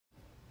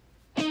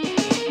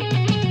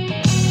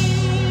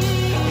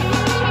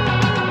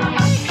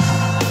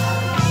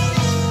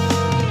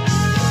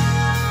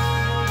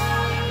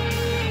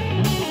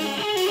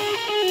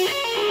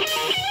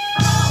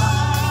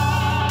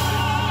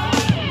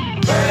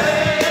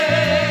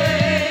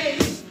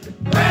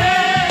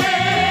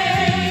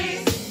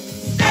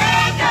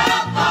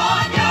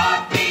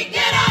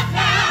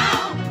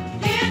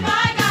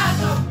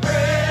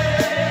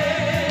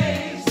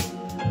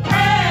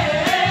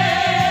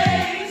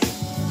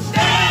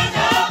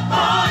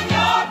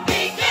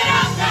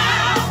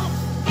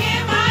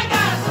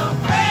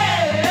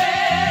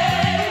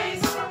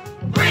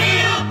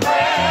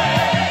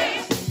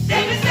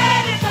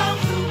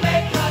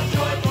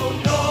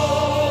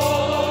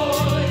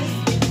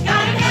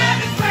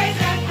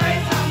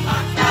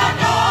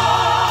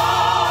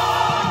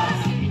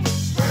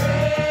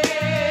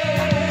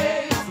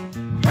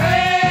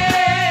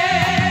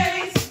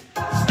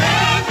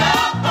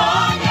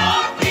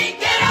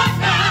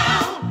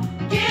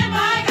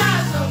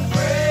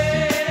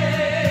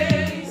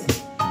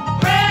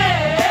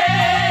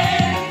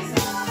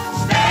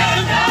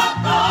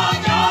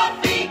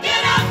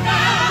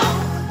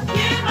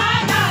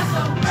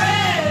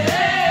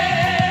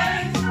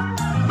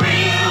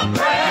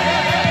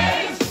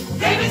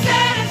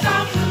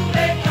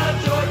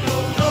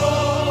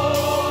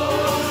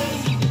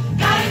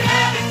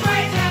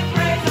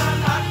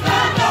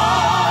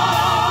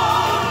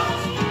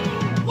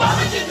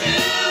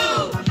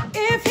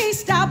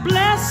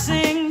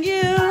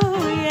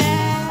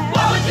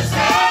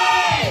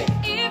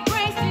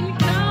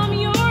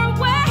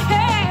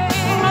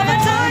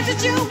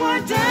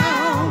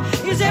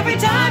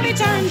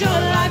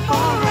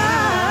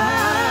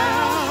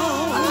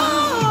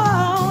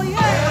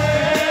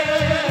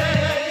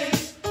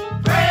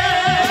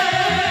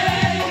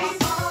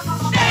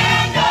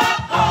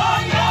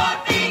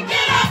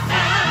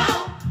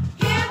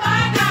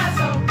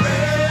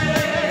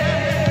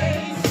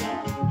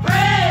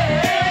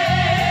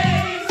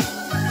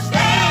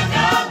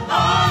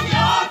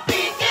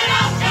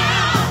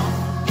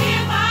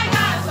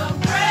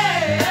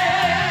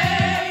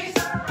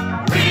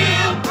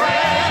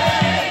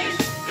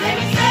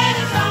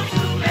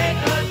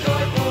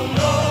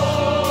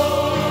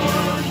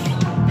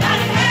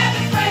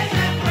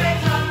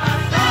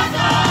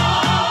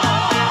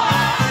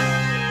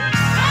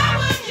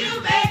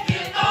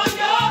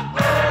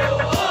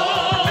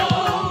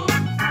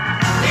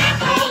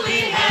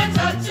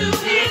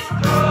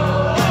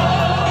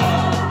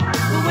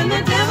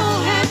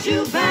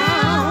you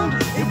bound.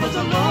 It was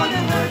the Lord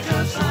that heard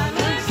your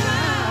silent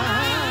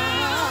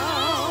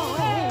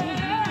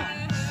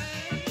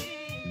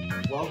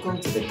sound. Welcome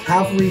to the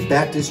Calvary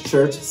Baptist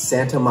Church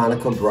Santa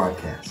Monica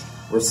broadcast.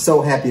 We're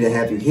so happy to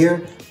have you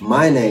here.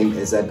 My name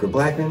is Edgar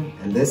Blackman,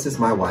 and this is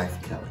my wife,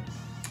 Kelly.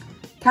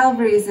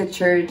 Calvary is a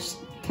church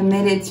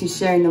committed to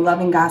sharing the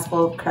loving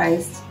gospel of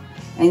Christ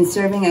and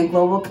serving a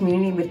global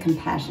community with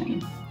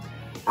compassion.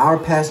 Our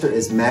pastor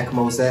is Mac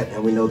Mosette,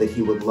 and we know that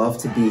he would love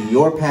to be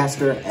your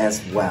pastor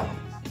as well.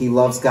 He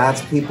loves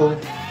God's people.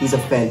 He's a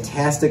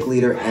fantastic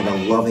leader and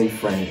a loving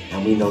friend,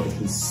 and we know that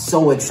he's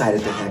so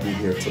excited to have you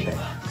here today.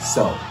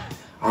 So,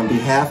 on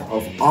behalf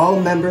of all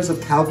members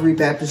of Calvary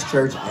Baptist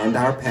Church and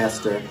our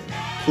pastor,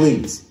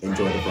 please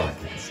enjoy the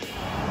broadcast.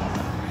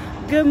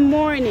 Good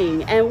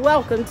morning and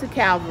welcome to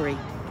Calvary.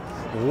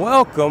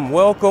 Welcome,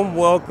 welcome,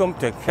 welcome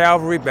to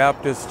Calvary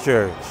Baptist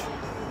Church.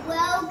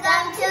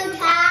 Welcome to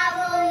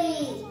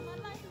Calvary.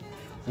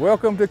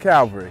 Welcome to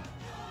Calvary.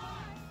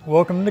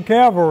 Welcome to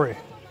Calvary.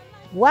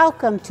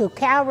 Welcome to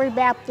Calvary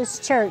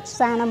Baptist Church,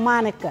 Santa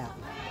Monica.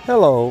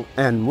 Hello,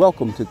 and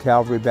welcome to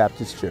Calvary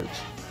Baptist Church.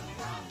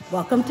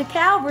 Welcome to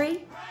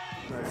Calvary.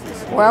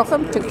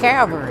 Welcome to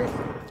Calvary.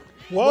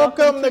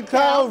 Welcome to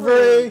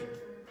Calvary.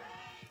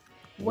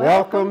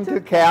 Welcome to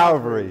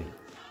Calvary.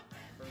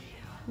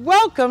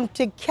 Welcome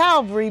to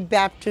Calvary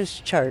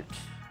Baptist Church.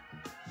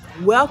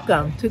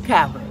 Welcome to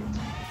Calvary.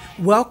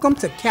 Welcome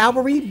to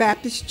Calvary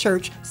Baptist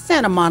Church,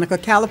 Santa Monica,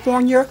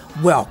 California.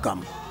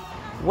 Welcome.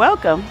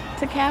 Welcome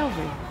to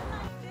Calvary.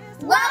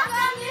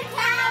 Welcome to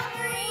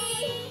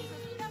Calvary.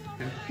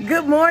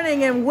 Good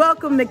morning and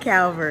welcome to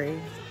Calvary.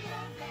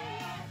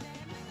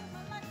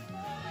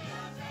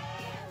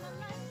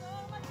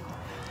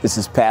 This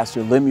is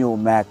Pastor Lemuel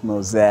Mac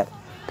Mosette,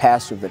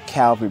 pastor of the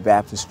Calvary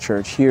Baptist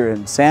Church here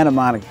in Santa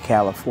Monica,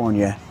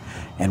 California,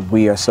 and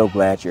we are so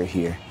glad you're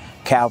here.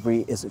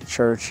 Calvary is a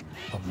church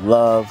of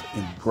love,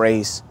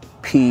 embrace,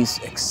 peace,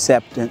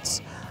 acceptance,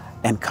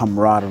 and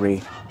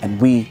camaraderie, and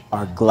we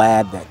are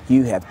glad that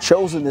you have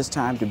chosen this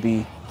time to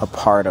be a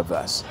part of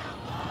us.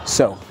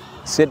 So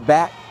sit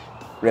back,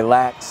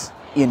 relax,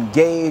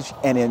 engage,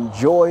 and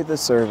enjoy the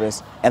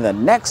service, and the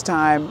next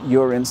time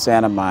you're in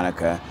Santa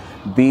Monica,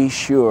 be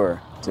sure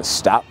to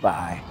stop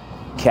by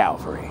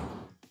Calvary.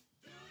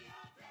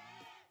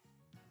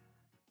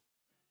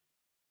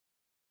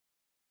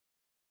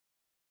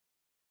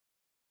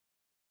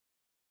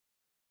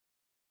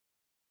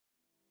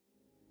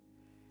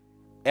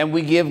 And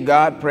we give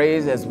God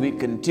praise as we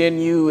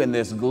continue in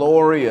this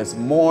glorious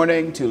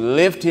morning to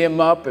lift him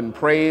up and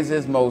praise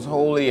his most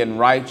holy and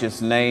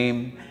righteous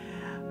name.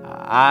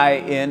 I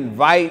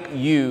invite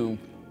you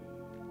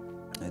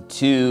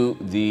to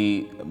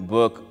the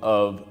book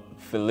of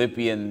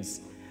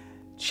Philippians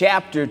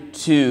chapter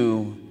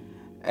 2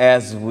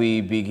 as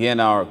we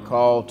begin our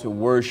call to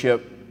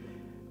worship.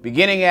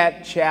 Beginning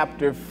at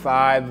chapter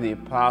 5, the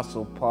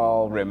Apostle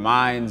Paul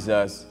reminds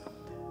us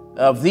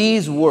of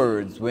these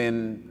words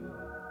when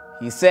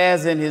he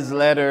says in his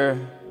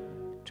letter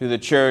to the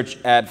church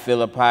at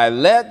Philippi,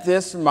 "Let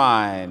this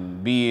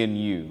mind be in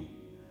you,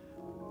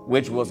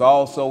 which was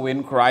also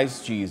in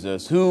Christ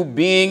Jesus, who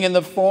being in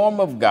the form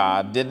of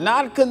God did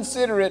not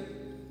consider it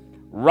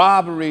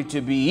robbery to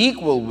be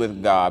equal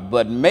with God,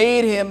 but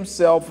made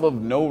himself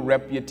of no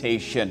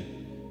reputation,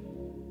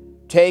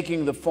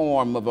 taking the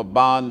form of a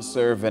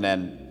bondservant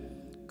and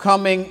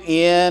coming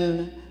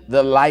in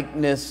the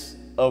likeness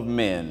of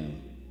men.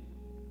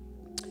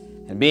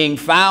 And being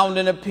found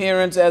in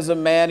appearance as a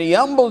man, he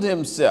humbled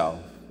himself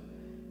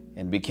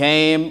and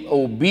became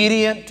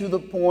obedient to the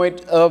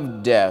point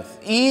of death,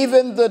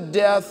 even the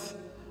death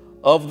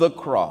of the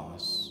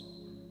cross.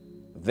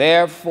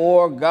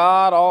 Therefore,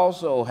 God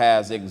also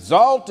has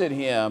exalted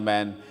him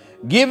and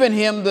given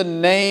him the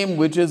name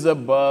which is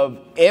above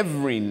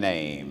every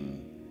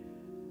name,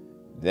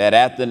 that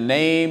at the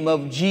name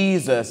of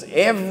Jesus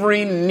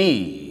every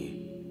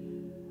knee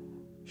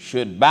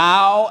should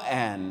bow,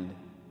 and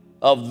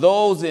of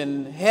those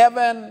in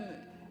heaven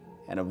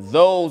and of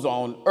those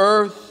on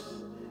earth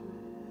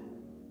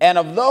and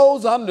of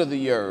those under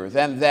the earth,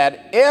 and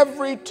that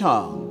every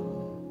tongue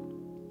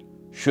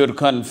should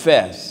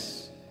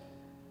confess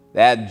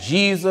that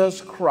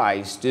Jesus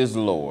Christ is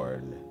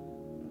Lord,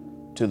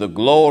 to the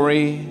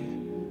glory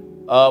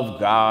of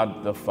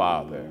God the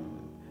Father."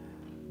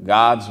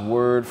 God's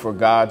word for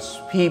God's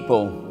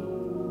people.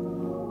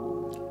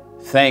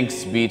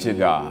 Thanks be to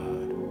God.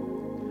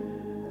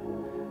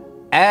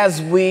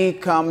 As we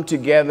come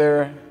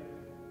together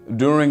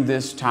during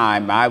this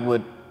time, I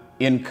would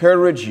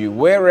encourage you,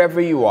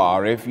 wherever you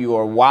are, if you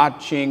are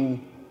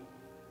watching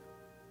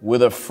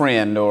with a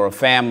friend or a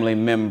family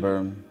member,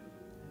 in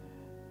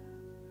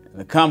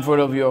the comfort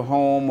of your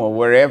home or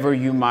wherever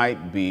you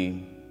might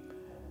be,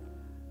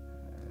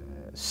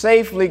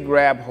 safely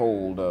grab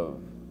hold of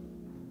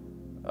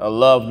a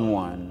loved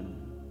one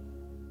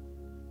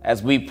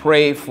as we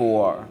pray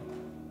for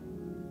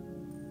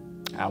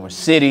our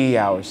city,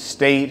 our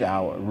state,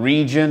 our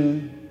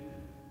region,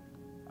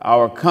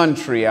 our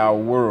country, our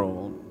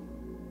world.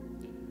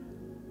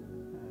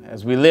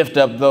 as we lift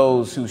up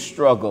those who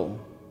struggle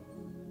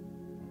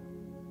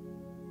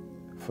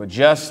for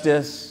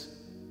justice,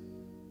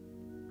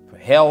 for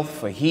health,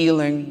 for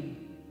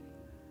healing,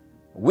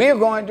 we're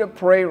going to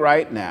pray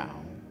right now.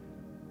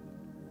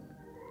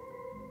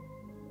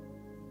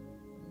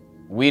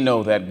 We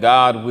know that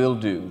God will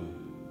do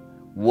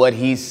what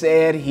he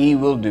said he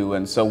will do,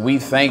 and so we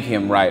thank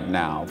him right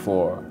now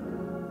for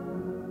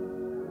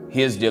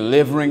his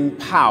delivering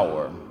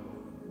power.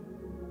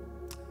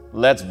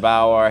 Let's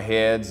bow our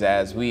heads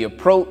as we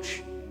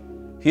approach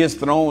his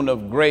throne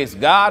of grace.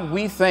 God,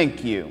 we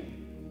thank you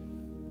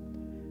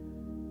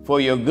for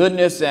your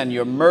goodness and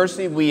your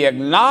mercy. We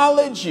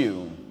acknowledge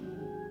you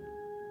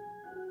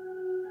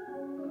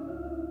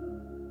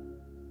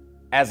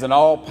as an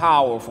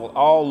all-powerful,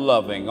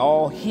 all-loving,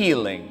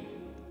 all-healing,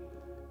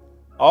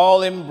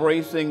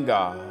 all-embracing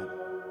God.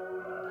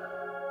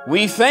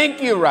 We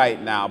thank you right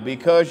now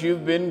because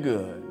you've been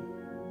good.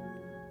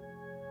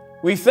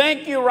 We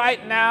thank you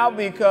right now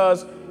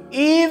because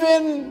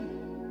even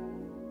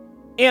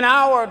in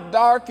our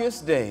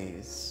darkest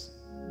days,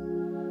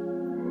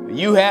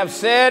 you have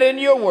said in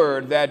your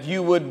word that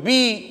you would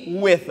be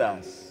with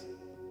us.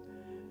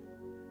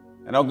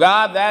 And oh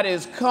God, that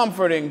is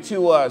comforting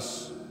to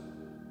us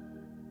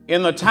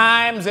in the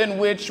times in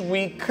which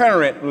we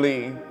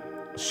currently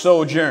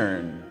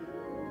sojourn.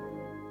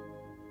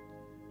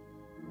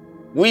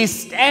 We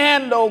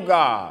stand, oh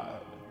God,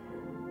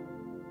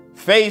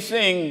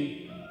 facing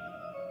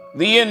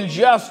the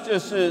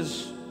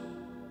injustices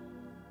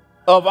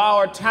of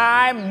our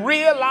time,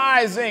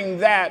 realizing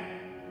that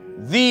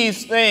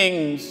these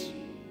things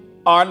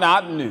are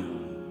not new,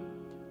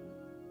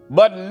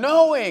 but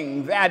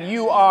knowing that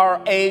you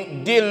are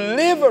a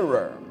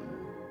deliverer.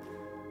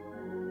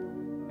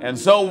 And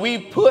so we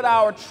put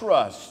our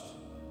trust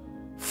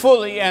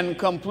fully and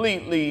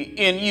completely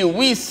in you.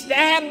 We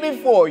stand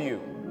before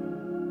you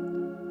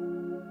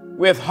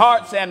with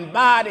hearts and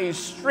bodies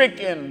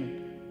stricken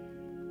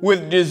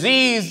with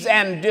disease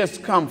and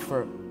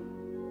discomfort.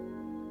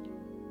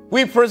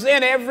 We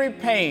present every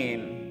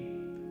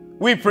pain.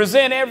 We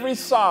present every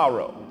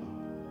sorrow.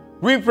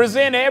 We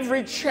present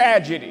every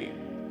tragedy.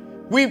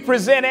 We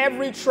present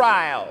every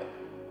trial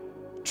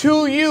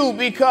to you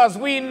because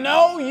we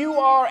know you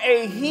are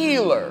a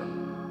healer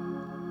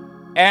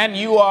and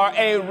you are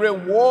a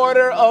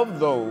rewarder of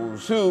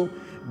those who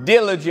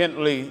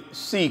diligently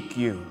seek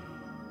you.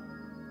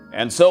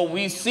 And so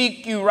we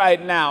seek you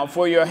right now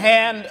for your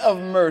hand of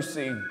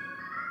mercy,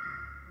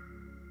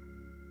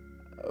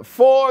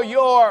 for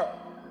your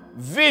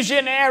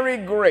visionary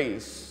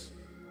grace,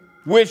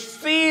 which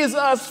sees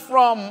us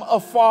from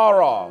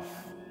afar off,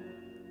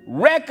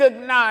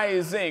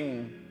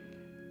 recognizing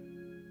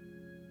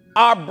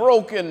our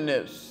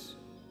brokenness,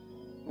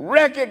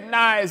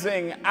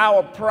 recognizing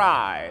our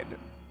pride,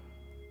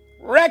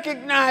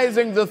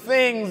 recognizing the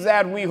things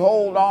that we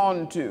hold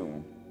on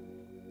to,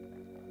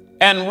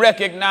 and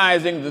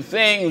recognizing the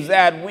things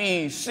that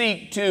we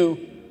seek to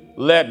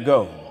let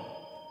go.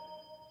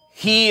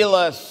 Heal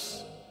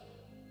us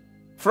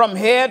from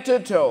head to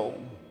toe.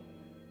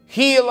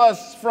 Heal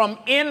us from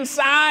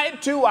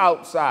inside to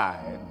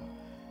outside.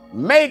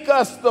 Make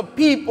us the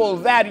people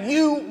that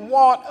you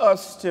want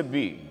us to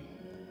be.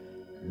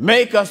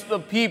 Make us the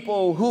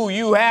people who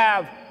you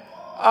have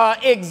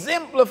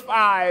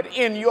exemplified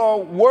in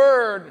your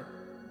word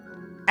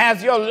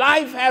as your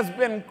life has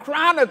been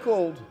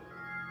chronicled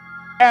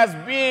as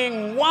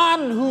being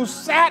one who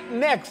sat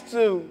next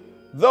to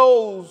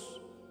those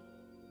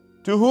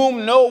to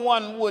whom no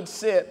one would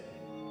sit,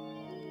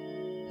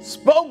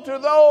 spoke to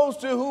those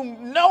to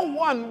whom no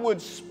one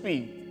would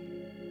speak,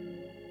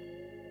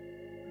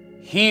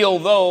 heal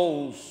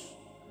those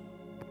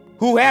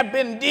who have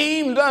been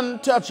deemed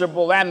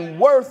untouchable and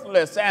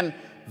worthless and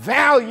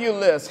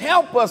valueless.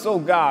 Help us, oh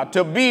God,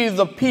 to be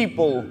the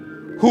people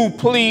who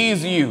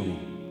please you.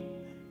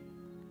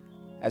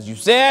 As you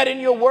said in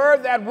your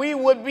word, that we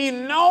would be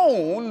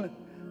known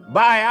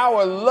by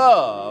our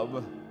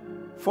love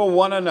for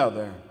one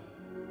another.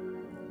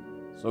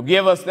 So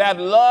give us that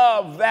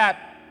love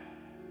that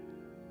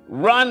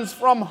runs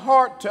from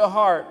heart to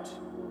heart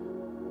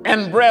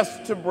and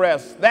breast to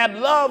breast, that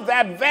love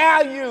that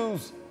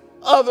values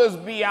others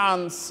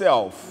beyond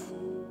self.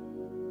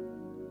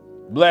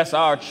 Bless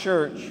our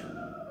church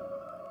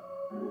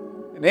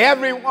and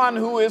everyone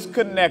who is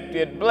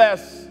connected.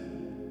 Bless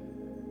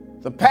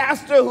the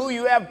pastor who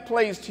you have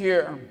placed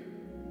here.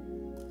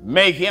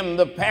 Make him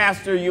the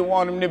pastor you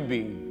want him to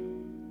be.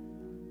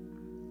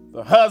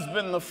 The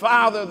husband, the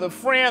father, the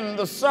friend,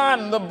 the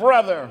son, the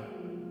brother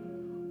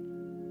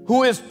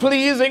who is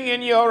pleasing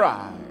in your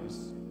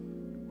eyes.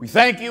 We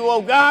thank you,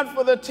 oh God,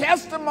 for the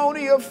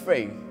testimony of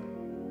faith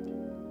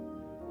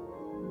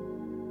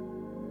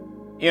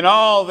in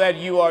all that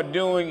you are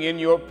doing in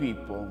your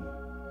people.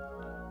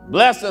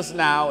 Bless us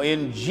now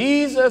in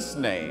Jesus'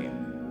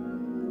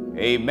 name.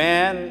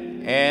 Amen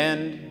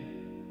and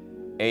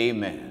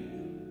amen.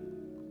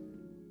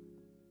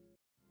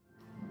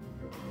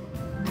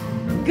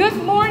 Good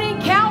morning,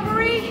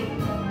 Calvary.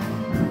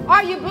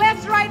 Are you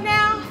blessed right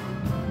now?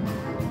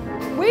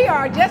 We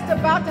are just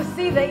about to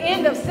see the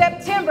end of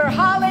September.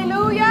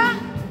 Hallelujah.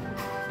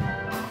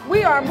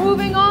 We are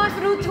moving on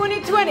through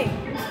 2020.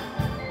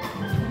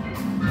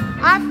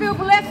 I feel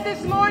blessed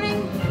this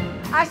morning.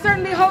 I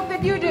certainly hope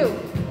that you do.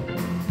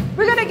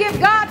 We're going to give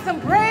God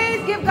some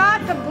praise, give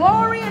God some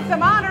glory and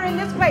some honor in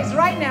this place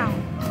right now.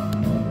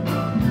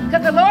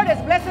 Because the Lord is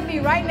blessing me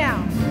right now.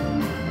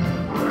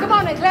 Come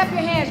on and clap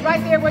your hands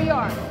right there where you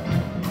are.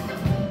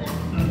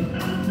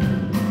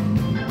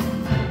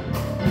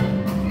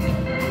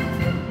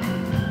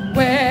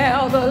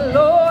 Well, the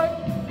Lord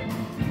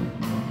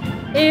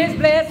is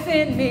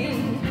blessing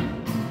me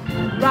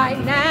right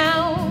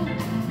now.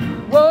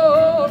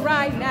 Whoa,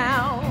 right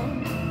now.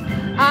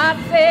 I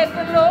said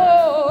the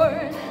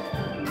Lord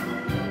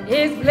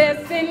is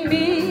blessing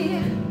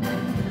me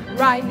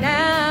right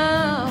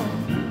now.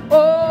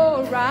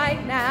 Oh,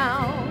 right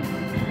now.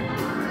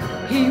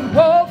 He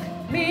woke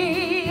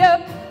me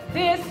up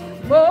this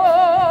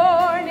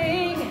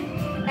morning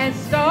and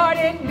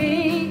started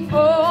me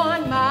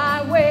on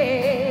my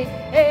way.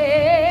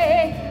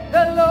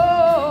 The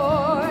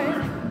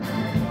Lord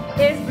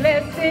is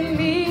blessing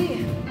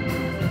me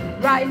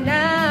right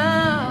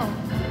now.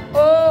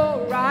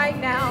 Oh, right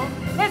now.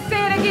 Let's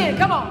say it again.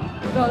 Come on.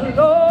 The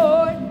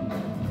Lord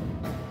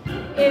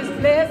is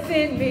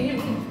blessing me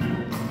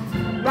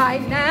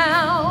right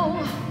now.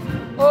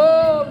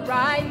 Oh,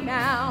 right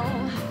now.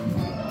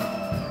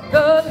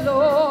 The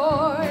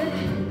Lord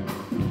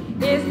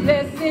is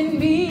blessing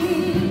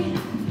me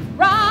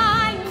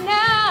right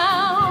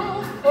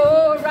now.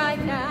 Oh, right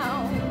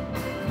now.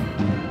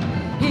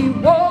 He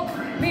woke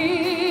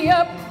me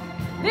up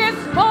this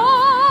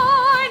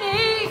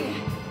morning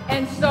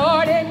and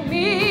started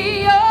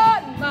me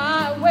on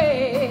my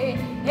way.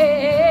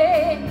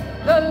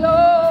 The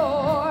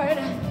Lord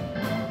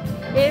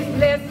is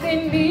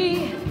blessing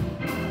me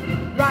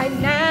right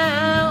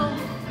now.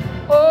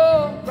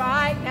 Oh,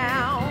 right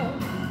now.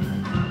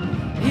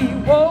 He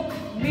woke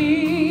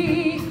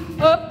me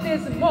up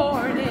this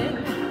morning.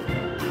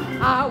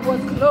 I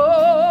was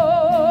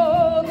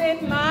clothed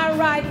in my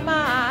right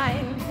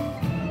mind.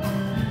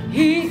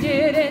 He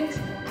didn't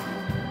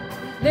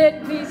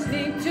let me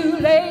sleep too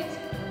late.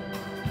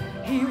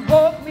 He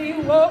woke me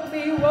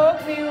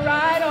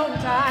right on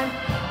time.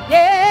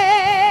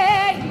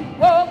 Yeah, he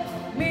woke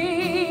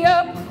me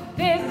up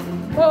this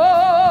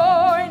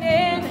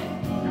morning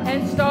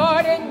and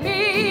started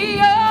me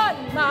on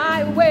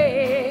my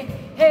way.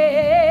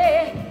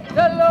 Hey,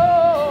 the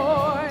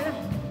Lord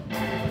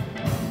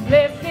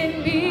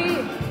blessing me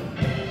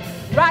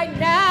right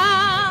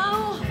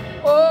now.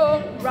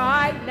 Oh,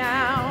 right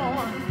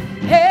now.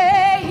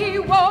 Hey, he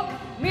woke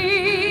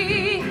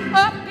me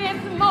up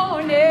this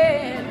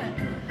morning.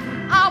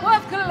 I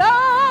was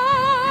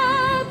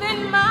clothed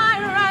in my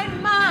right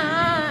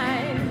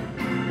mind.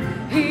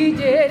 He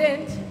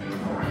didn't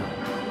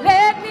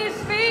let me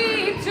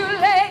sleep too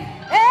late.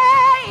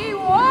 Hey, he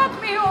woke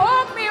me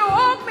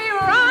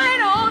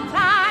right on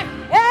time.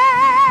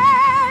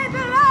 Hey,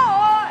 the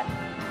Lord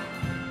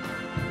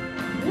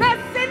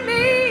blessing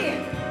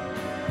me,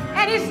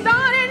 and he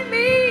started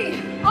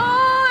me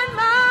on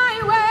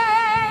my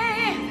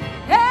way.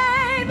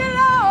 Hey, the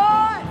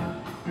Lord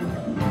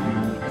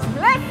is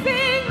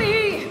blessing me.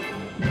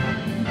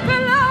 The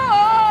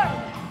Lord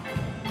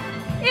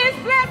is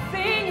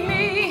blessing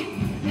me.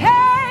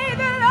 Hey,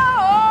 the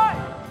Lord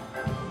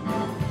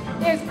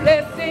is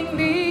blessing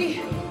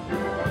me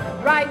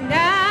right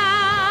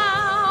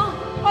now.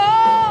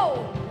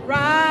 Oh,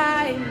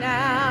 right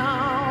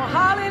now.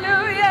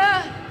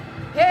 Hallelujah.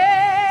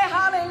 Hey,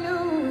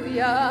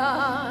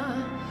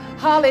 hallelujah.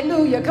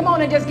 Hallelujah. Come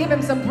on and just give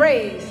him some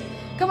praise.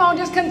 Come on,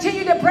 just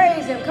continue to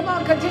praise him. Come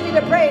on, continue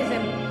to praise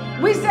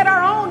him. We set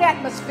our own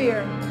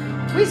atmosphere.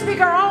 We speak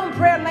our own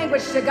prayer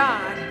language to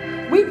God.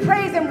 We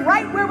praise him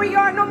right where we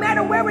are. No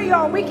matter where we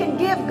are, we can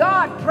give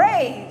God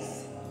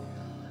praise.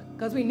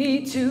 Because we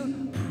need to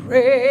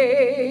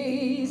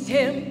praise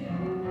him.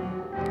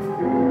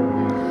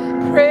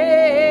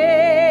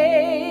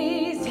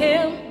 Praise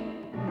him.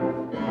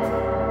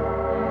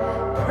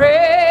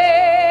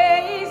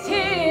 Praise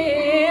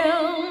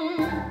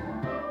him.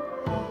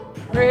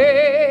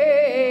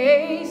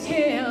 Praise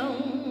him.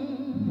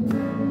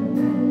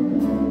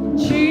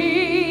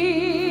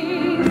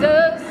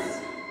 Jesus,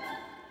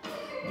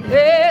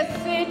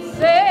 blessed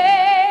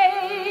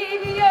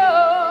Savior,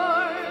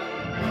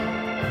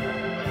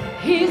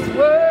 he's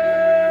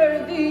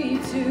worthy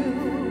to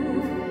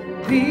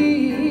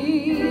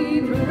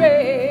be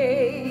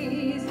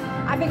praised.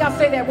 I think I'll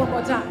say that one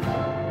more time.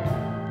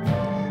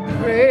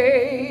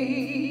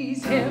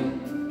 Praise him.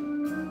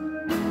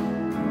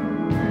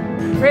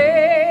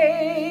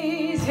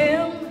 Praise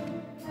him.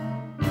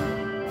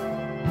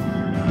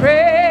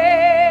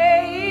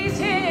 Praise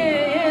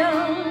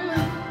him.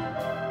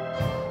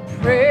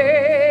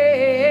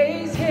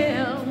 Praise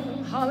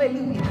him.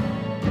 Hallelujah.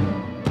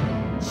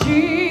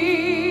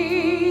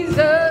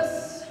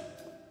 Jesus,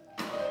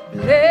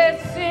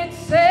 blessed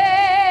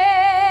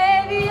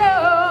Savior,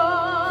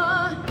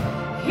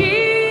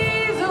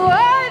 he's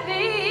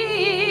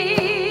worthy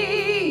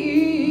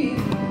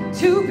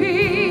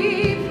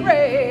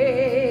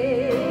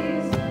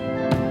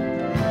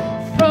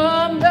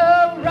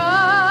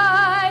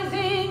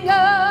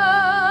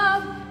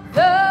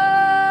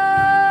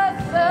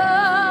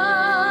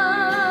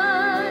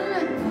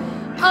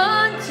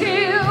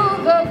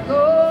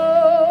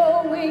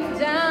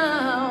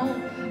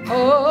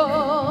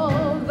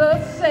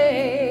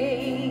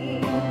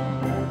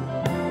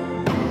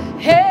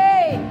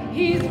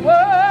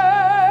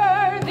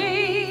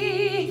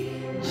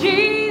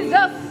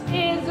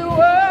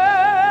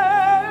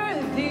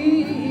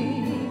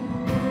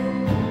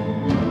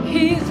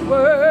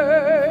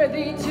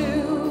worthy to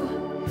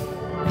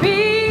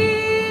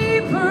be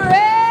praised.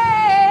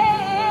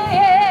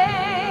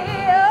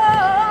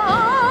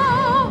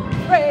 Oh,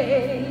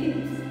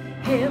 praise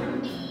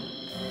him.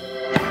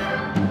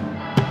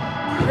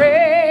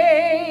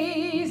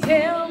 Praise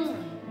him.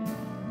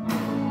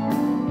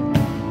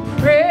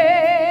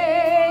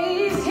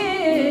 Praise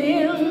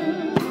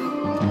him.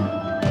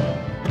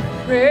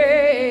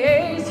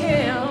 Praise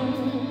him.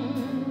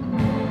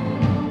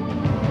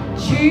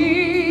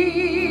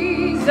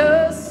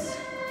 Jesus,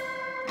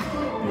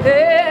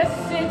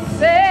 blessed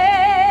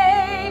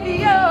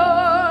Savior,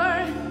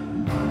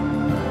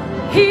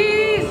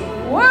 he's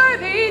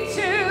worthy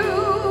to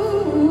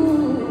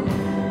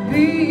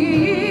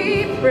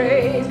be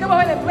praised. Come on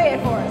ahead and play it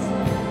for us.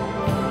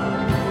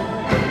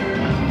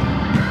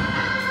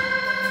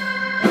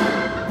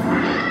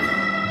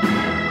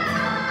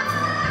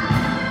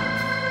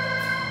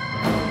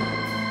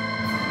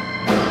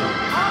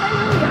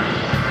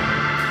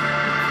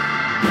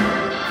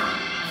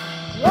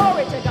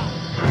 Glory to God.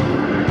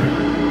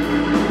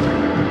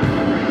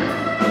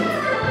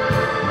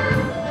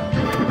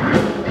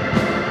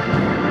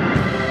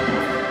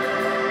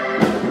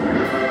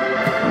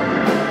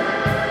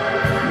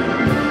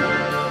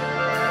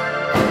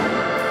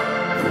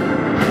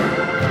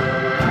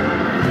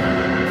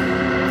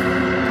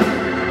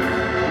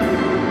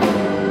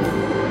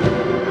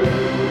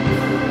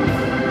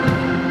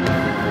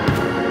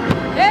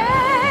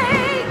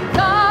 Hey,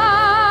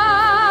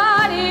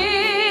 God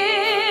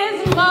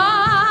is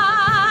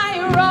my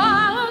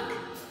rock,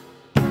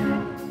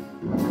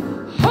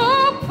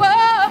 hope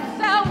of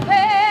salvation,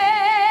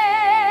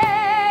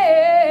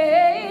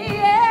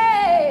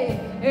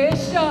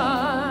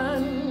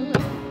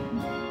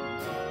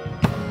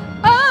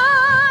 a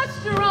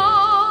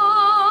strong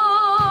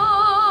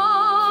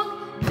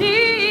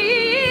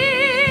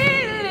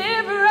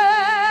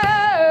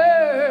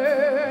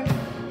deliverer.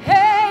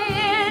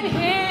 Hey, in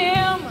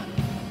him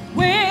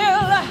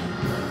will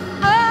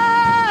I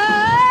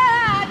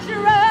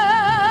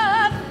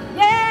trust.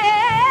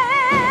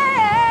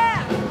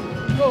 Yeah.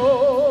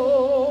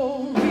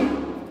 Glory,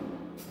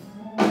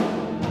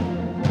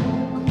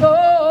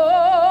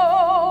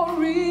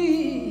 glory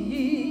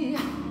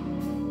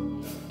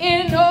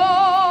in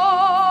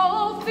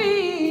all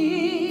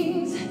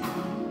things.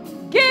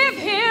 Give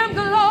him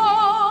glory.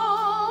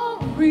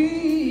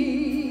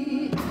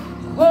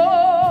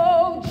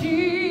 Oh,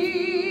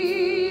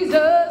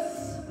 Jesus,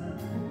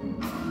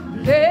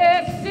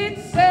 blessed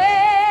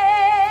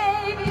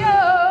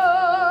Savior,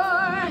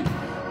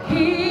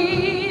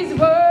 he's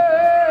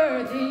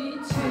worthy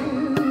to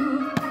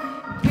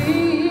be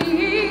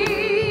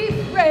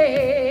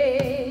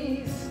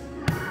praised.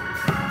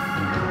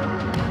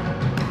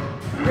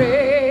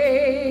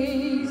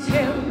 Praise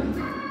him.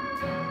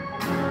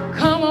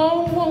 Come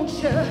on, won't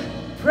you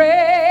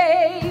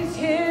praise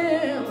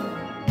him?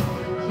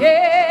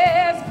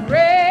 Yes,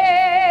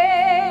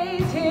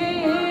 praise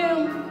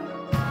him.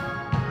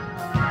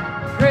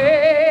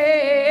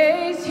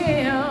 Praise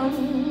him.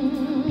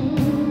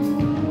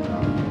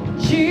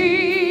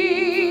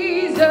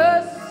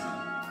 Jesus,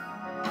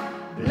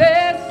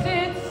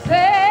 blessed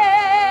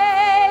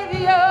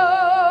Savior,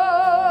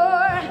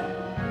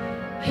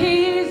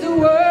 he's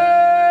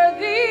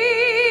worthy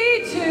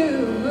to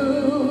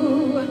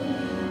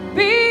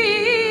be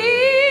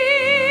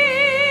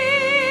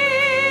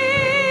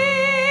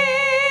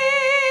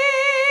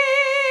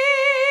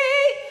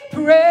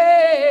praised.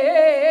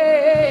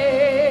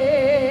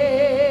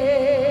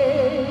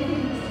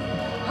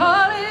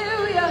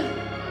 Hallelujah.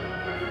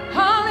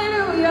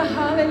 Hallelujah.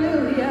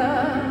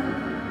 Hallelujah.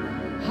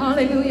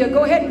 Hallelujah.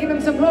 Go ahead and give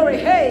him some glory.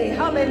 Hey,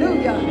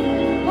 hallelujah.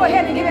 Go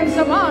ahead and give him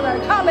some honor.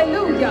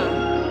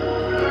 Hallelujah.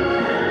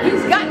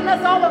 He's gotten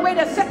us all the way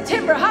to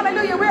September.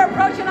 Hallelujah. We're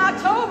approaching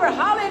October.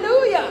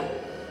 Hallelujah.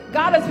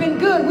 God has been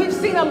good. We've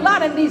seen a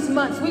lot in these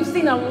months. We've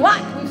seen a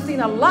lot. We've seen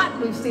a lot.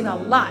 We've seen a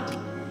lot.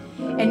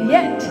 And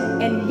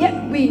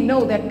yet we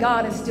know that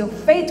God is still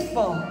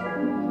faithful.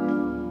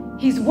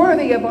 He's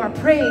worthy of our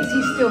praise.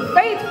 He's still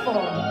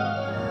faithful.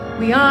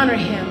 We honor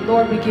him.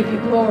 Lord, we give you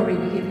glory.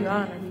 We give you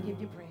honor. We give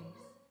you praise.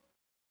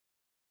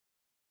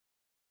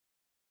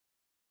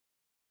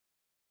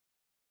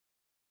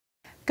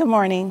 Good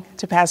morning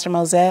to Pastor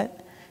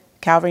Mosette,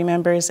 Calvary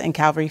members, and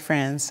Calvary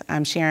friends.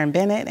 I'm Sharon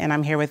Bennett, and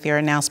I'm here with your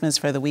announcements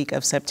for the week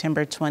of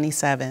September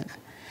 27th.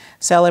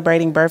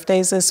 Celebrating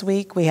birthdays this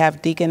week, we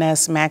have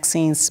Deaconess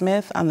Maxine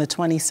Smith on the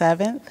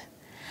 27th.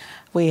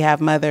 We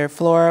have Mother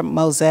Flora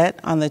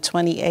Mosette on the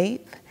 28th,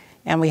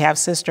 and we have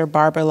Sister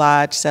Barbara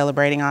Lodge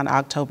celebrating on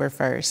October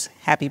 1st.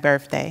 Happy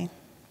birthday.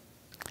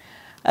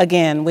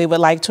 Again, we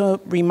would like to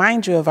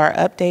remind you of our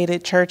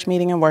updated church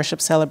meeting and worship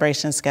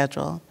celebration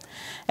schedule.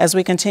 As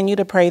we continue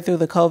to pray through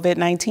the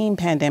COVID-19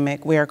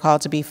 pandemic, we are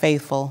called to be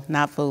faithful,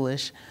 not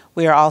foolish.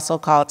 We are also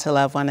called to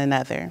love one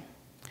another.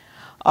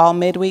 All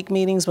midweek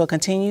meetings will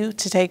continue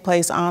to take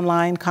place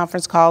online,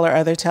 conference call, or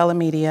other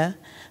telemedia.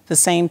 The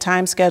same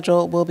time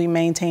schedule will be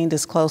maintained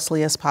as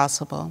closely as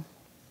possible.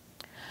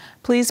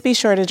 Please be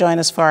sure to join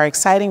us for our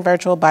exciting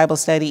virtual Bible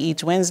study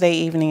each Wednesday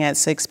evening at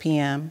 6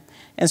 p.m.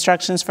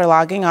 Instructions for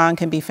logging on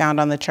can be found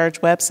on the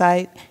church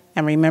website,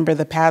 and remember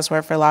the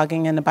password for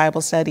logging in the Bible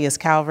study is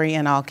Calvary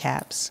in all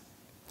caps.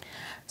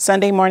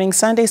 Sunday morning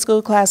Sunday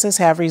school classes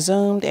have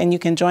resumed, and you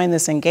can join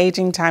this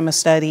engaging time of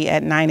study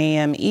at 9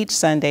 a.m. each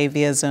Sunday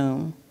via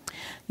Zoom.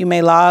 You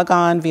may log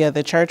on via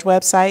the church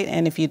website,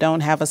 and if you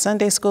don't have a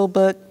Sunday school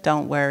book,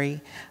 don't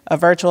worry. A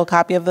virtual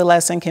copy of the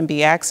lesson can be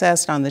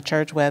accessed on the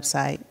church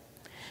website.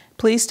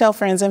 Please tell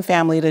friends and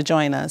family to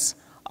join us.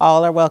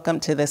 All are welcome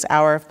to this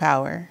hour of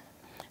power.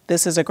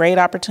 This is a great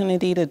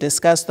opportunity to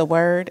discuss the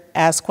Word,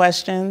 ask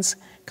questions,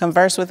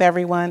 converse with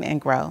everyone,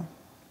 and grow.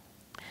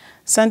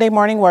 Sunday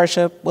morning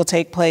worship will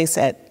take place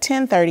at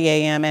 10:30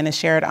 a.m. and is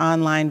shared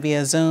online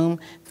via Zoom,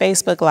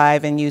 Facebook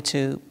Live, and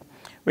YouTube.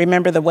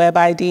 Remember, the web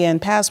ID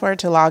and password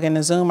to log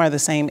into Zoom are the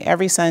same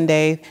every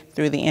Sunday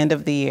through the end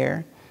of the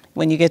year.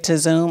 When you get to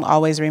Zoom,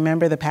 always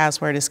remember the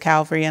password is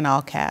Calvary in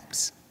all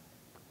caps.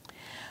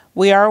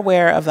 We are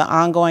aware of the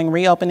ongoing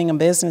reopening of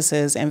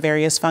businesses and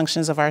various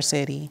functions of our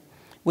city.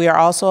 We are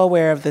also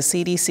aware of the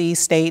CDC,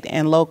 state,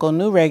 and local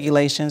new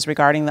regulations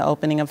regarding the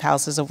opening of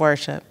houses of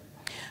worship.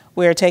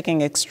 We are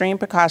taking extreme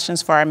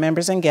precautions for our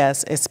members and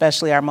guests,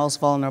 especially our most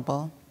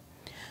vulnerable.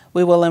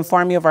 We will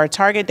inform you of our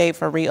target date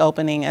for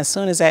reopening as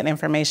soon as that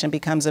information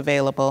becomes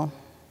available.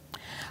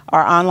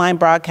 Our online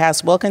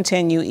broadcast will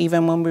continue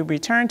even when we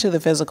return to the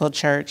physical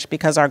church,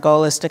 because our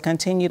goal is to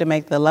continue to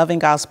make the loving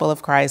gospel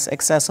of Christ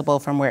accessible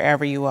from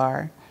wherever you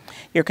are.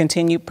 Your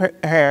continued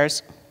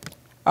prayers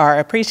are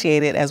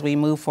appreciated as we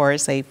move forward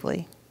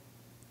safely.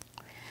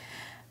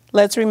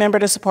 Let's remember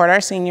to support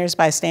our seniors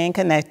by staying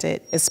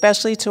connected,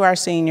 especially to our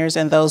seniors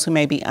and those who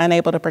may be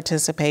unable to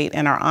participate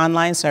in our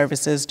online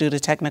services due to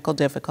technical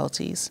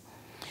difficulties.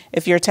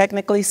 If you're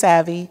technically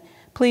savvy,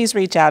 please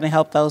reach out and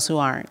help those who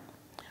aren't.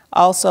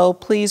 Also,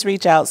 please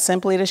reach out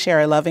simply to share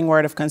a loving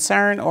word of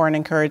concern or an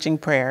encouraging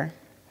prayer.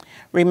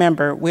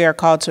 Remember, we are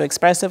called to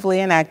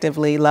expressively and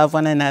actively love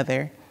one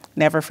another.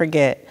 Never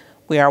forget,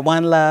 we are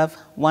one love,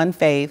 one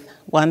faith,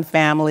 one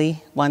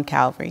family, one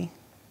Calvary.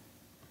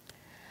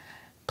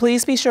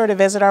 Please be sure to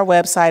visit our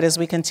website as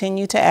we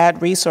continue to add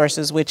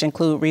resources, which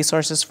include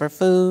resources for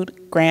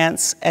food,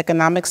 grants,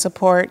 economic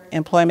support,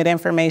 employment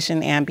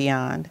information, and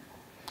beyond.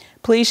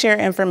 Please share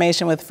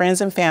information with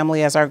friends and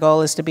family, as our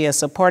goal is to be as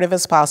supportive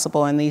as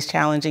possible in these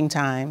challenging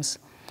times.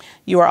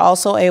 You are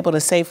also able to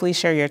safely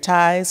share your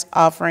tithes,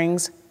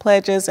 offerings,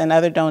 pledges, and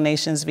other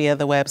donations via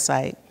the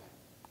website.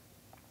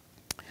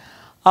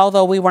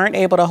 Although we weren't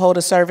able to hold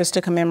a service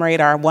to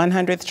commemorate our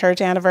 100th church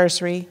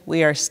anniversary,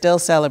 we are still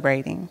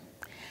celebrating.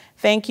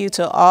 Thank you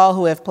to all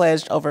who have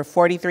pledged over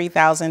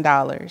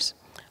 $43,000.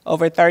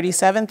 Over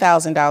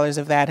 $37,000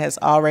 of that has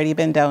already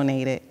been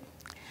donated.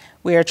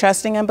 We are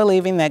trusting and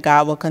believing that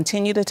God will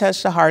continue to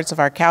touch the hearts of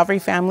our Calvary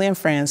family and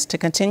friends to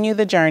continue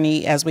the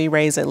journey as we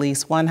raise at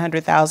least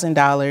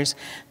 $100,000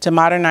 to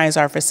modernize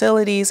our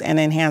facilities and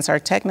enhance our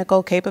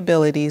technical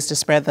capabilities to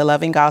spread the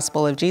loving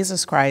gospel of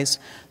Jesus Christ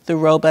through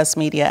robust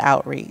media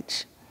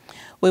outreach.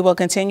 We will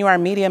continue our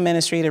media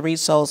ministry to reach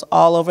souls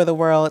all over the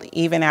world,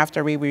 even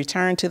after we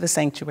return to the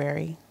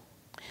sanctuary.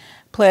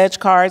 Pledge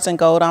cards and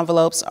gold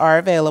envelopes are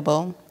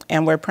available,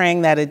 and we're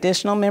praying that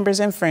additional members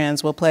and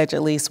friends will pledge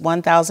at least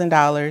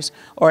 $1,000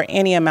 or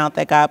any amount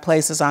that God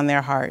places on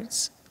their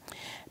hearts.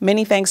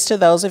 Many thanks to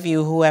those of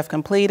you who have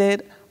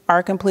completed,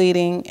 are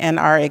completing, and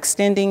are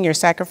extending your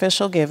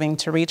sacrificial giving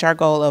to reach our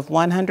goal of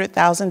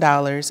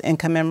 $100,000 in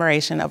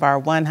commemoration of our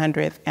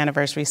 100th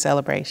anniversary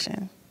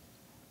celebration.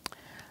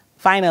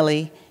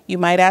 Finally, you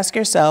might ask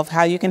yourself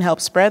how you can help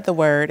spread the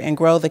word and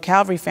grow the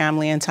Calvary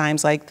family in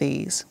times like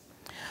these.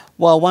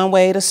 Well, one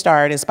way to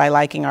start is by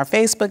liking our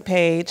Facebook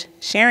page,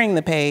 sharing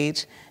the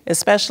page,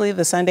 especially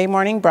the Sunday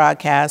morning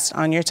broadcast,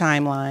 on your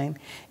timeline,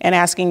 and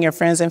asking your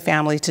friends and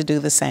family to do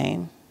the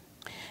same.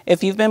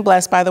 If you've been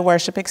blessed by the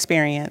worship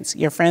experience,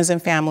 your friends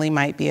and family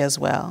might be as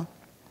well.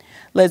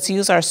 Let's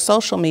use our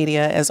social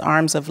media as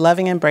arms of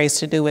loving embrace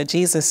to do what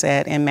Jesus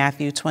said in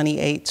Matthew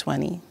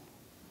 28:20.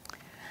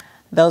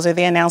 Those are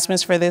the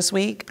announcements for this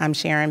week. I'm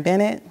Sharon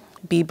Bennett.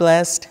 Be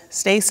blessed,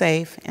 stay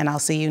safe, and I'll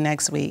see you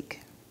next week.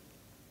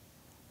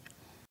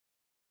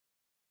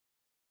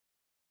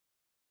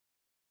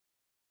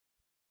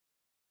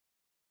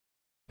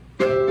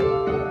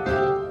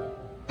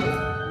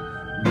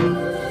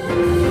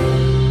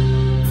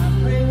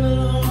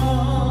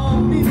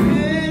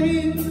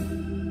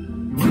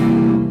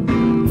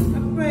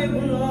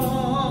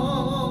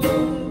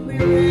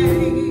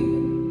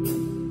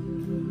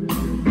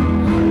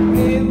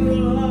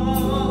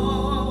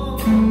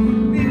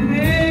 Be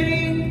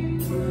ready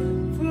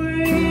for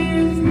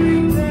his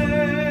return.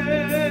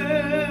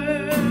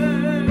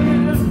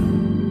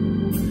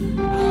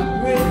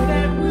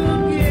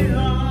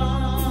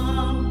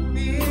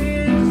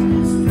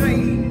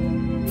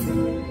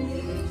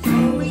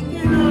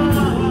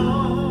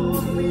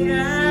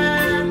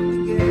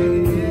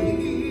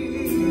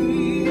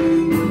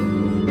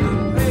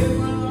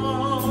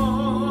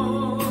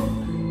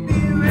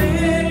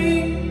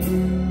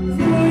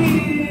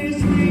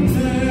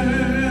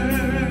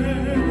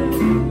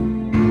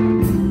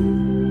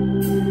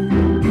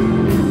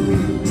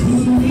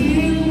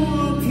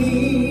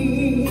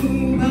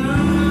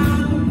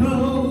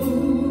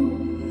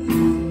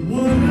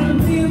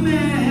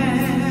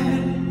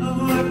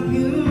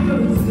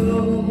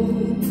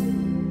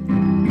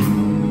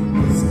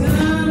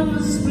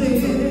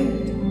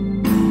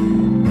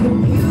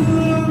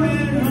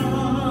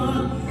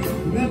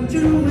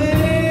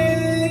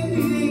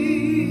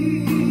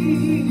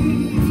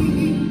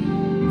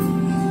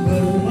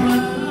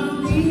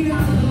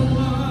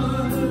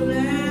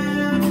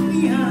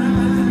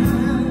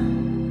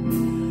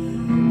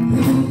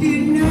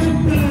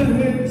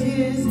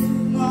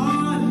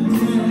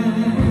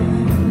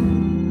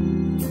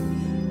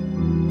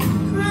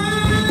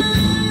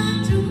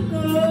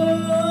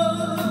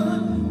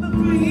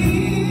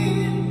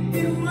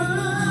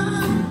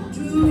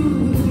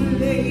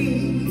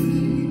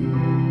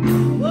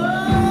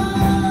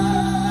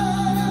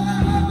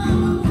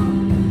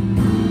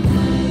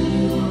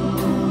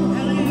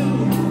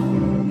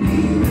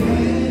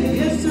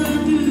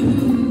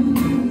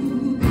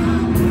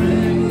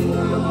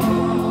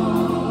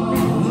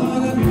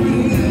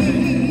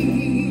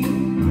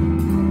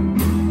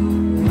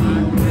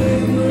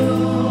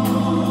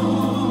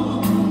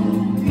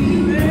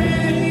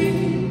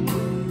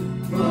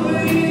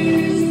 Praise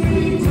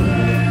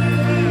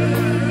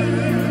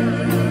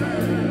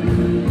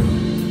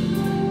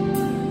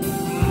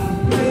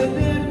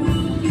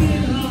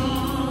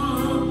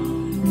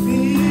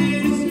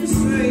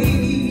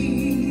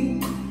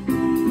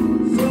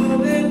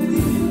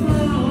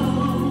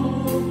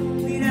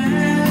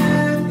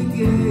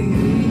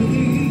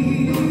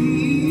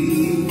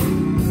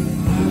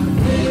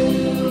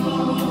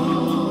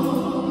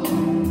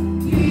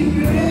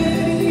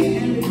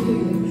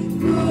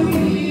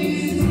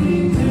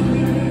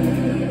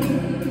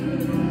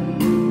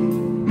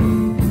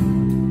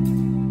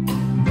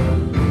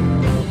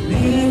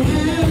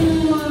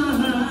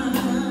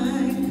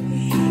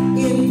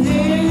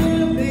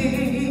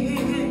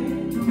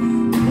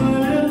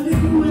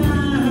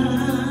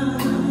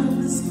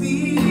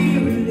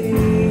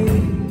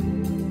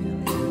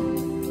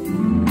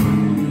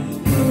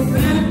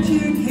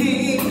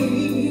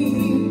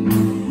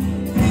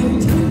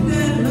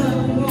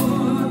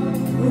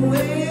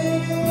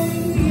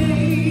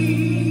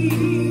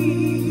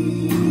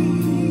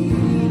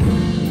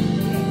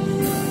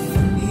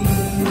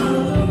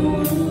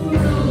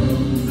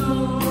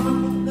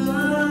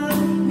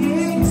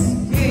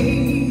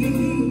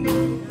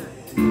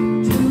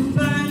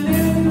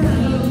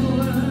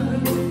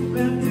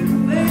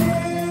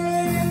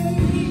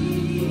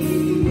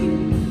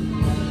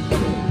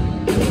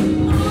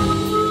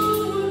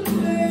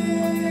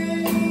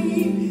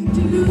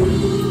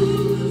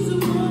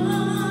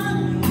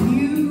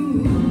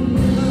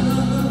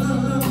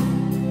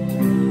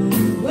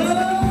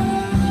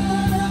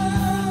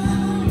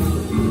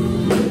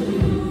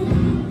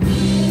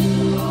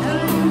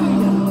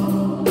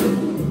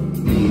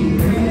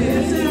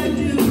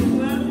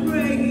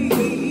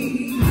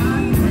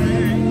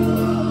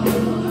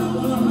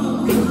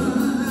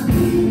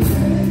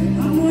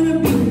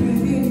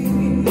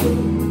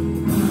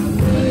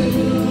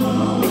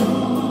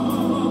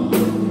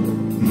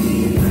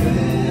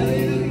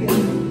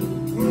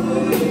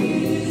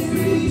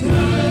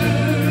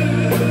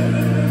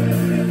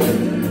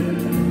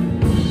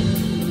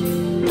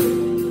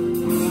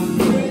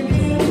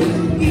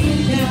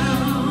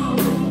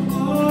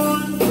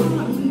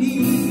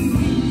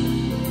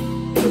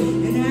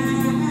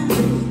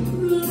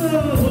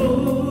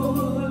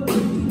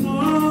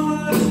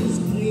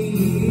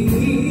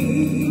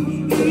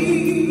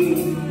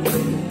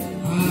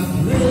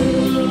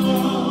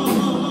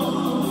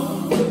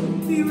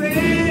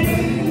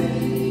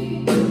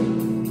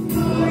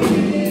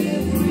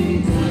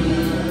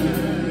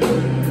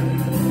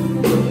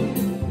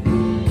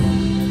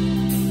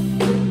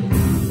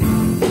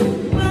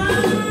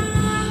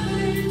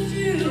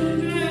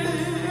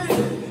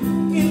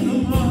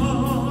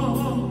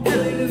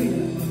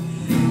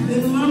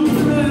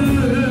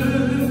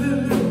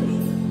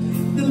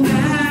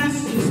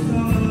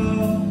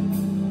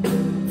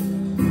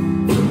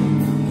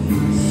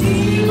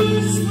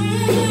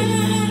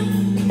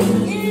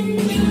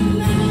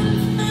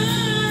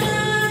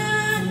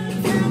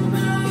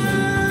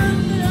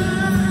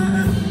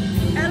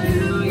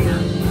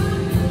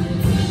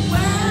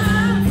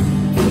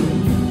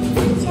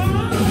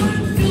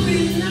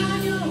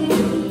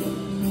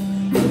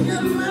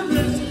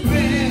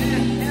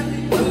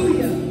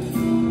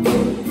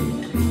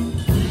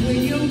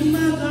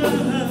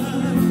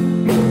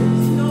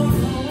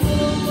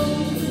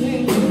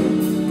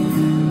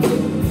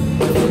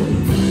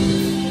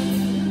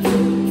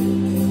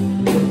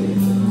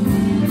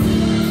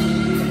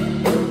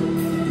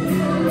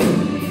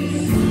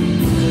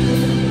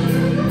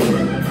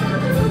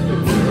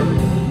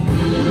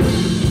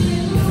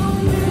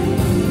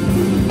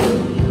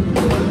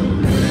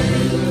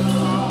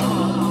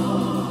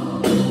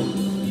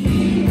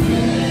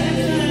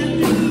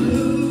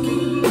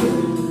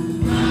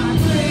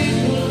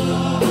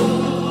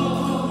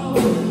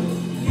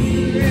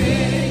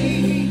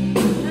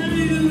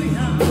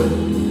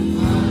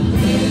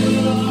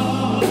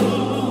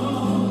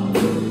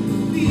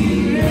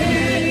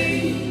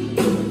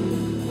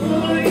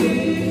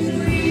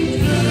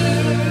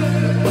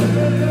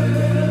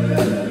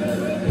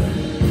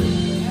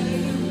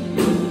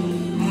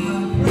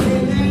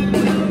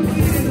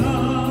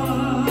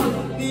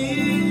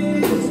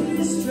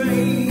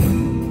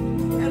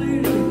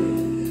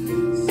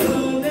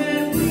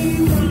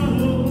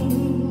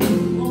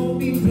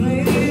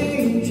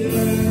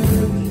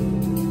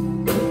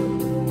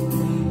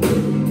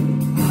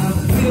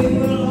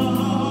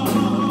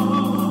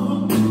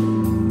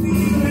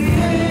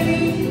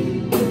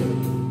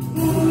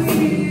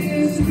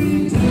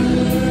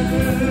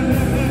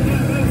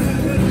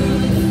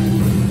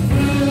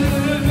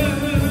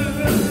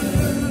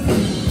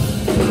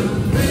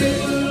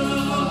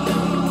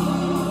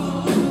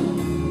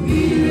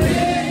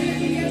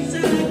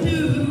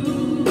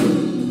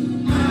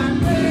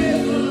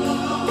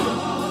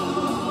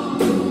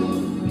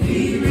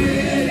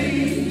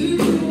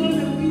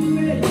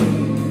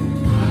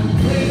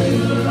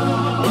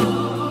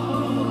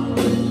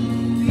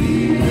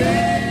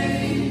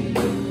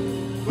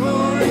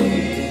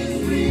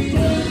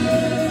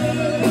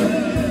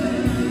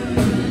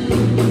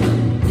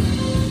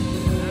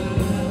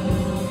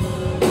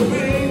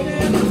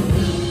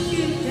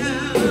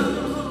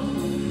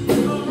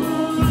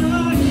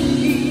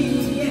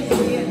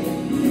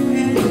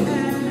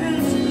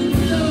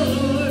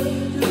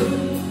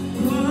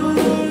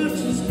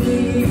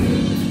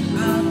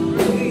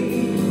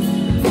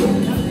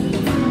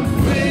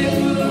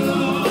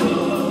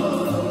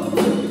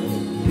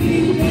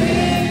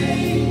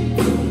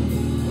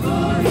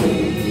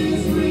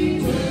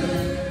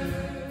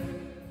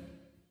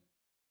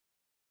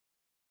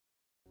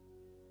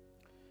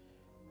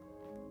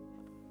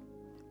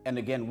And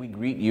again, we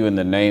greet you in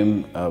the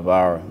name of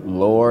our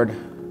Lord.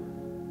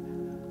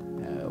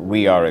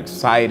 We are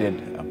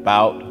excited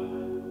about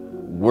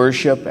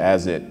worship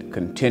as it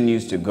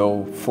continues to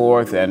go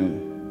forth,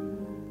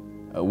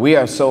 and we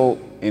are so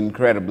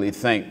incredibly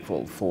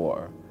thankful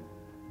for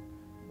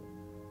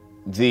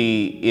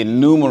the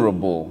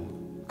innumerable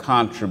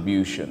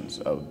contributions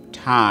of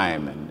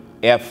time and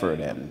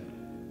effort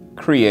and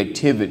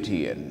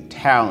creativity and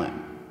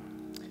talent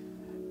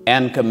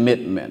and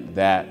commitment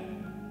that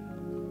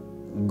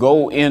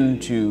go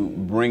into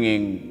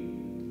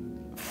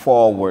bringing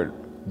forward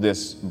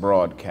this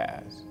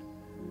broadcast.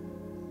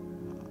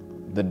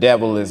 The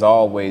devil is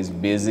always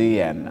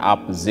busy and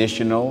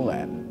oppositional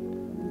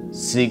and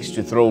seeks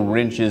to throw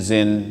wrenches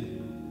in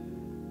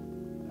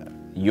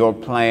your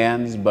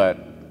plans,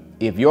 but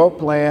if your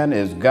plan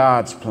is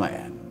God's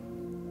plan,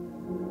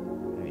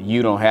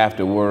 you don't have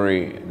to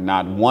worry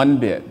not one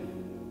bit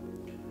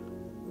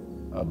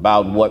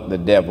about what the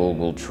devil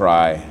will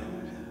try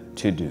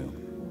to do.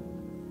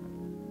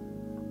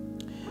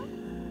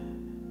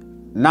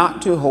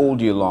 Not to hold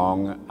you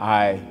long,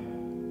 I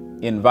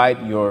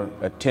invite your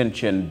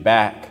attention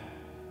back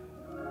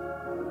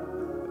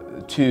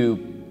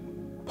to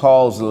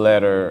Paul's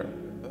letter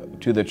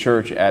to the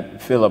church at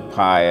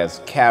Philippi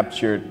as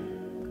captured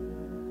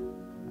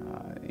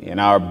in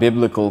our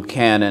biblical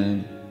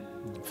canon,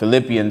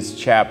 Philippians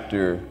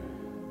chapter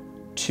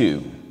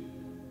 2.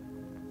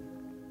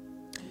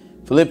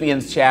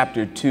 Philippians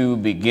chapter 2,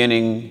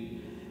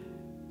 beginning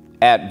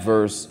at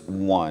verse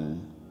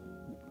 1.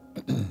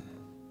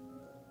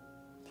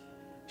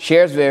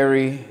 Shares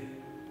very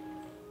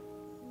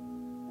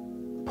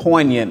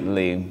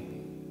poignantly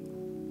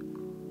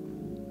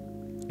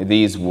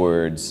these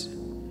words: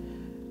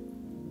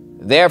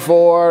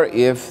 "Therefore,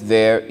 if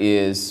there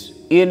is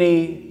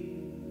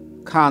any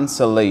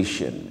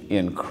consolation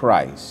in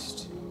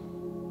Christ,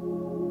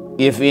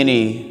 if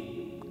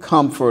any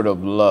comfort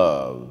of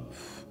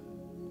love,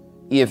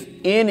 if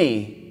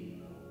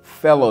any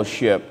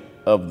fellowship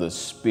of the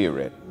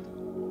Spirit,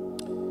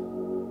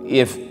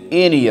 if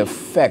any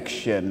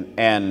affection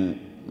and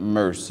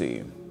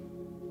mercy,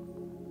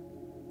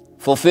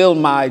 fulfill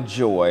my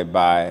joy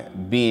by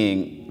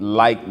being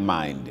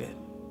like-minded,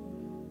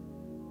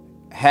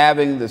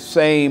 having the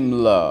same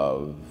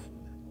love,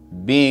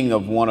 being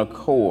of one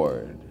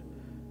accord,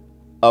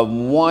 of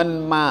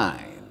one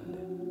mind.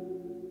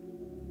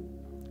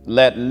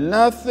 Let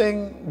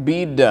nothing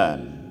be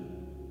done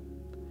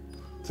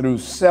through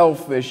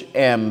selfish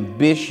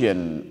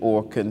ambition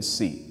or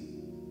conceit,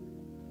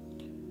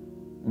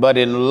 but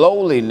in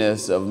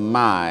lowliness of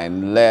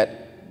mind,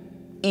 let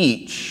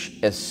each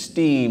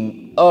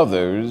esteem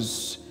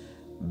others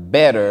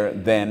better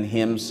than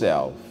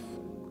himself.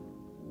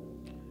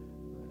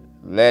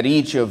 Let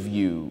each of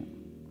you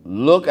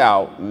look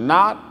out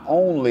not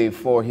only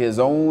for his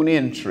own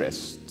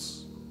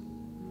interests,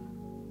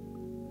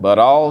 but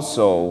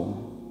also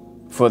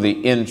for the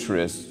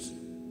interests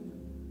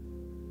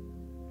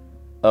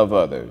of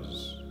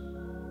others."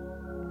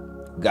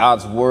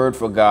 God's word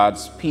for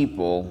God's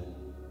people.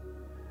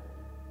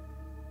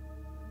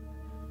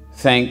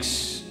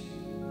 Thanks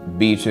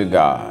be to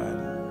God.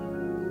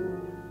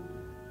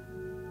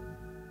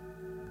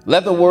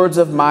 Let the words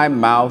of my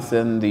mouth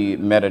and the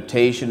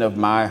meditation of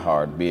my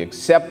heart be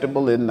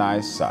acceptable in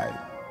thy sight,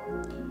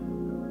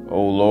 O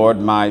Lord,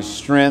 my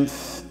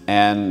strength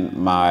and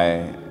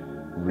my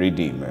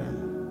Redeemer.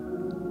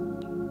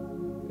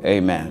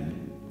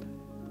 Amen.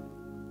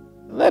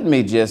 Let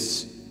me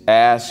just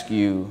ask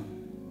you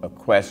a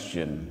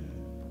question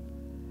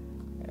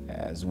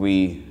as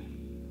we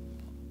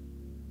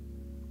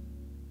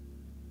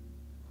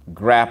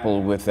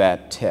grapple with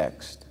that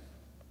text.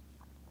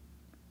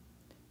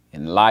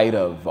 In light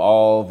of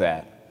all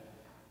that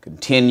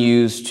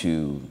continues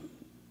to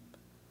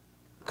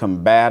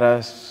combat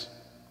us,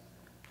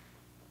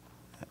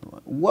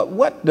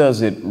 what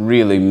does it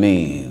really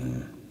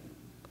mean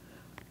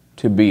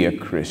to be a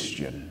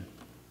Christian?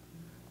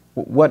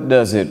 What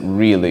does it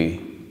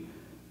really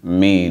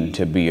mean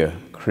to be a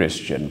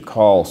Christian?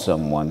 Call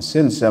someone,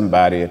 send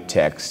somebody a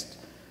text,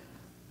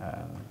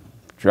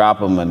 drop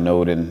them a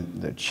note in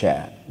the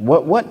chat.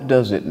 What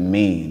does it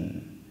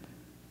mean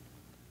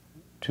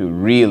to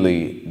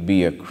really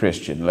be a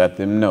Christian? Let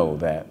them know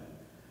that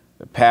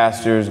the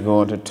pastor is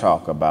going to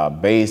talk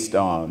about, based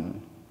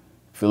on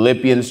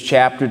Philippians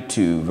chapter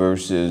 2,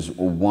 verses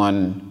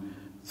 1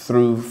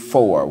 through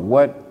 4.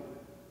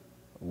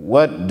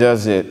 What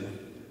does it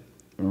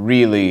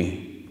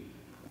really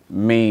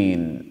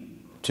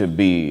mean to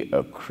be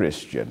a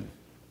Christian?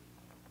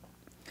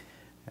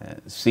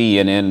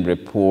 CNN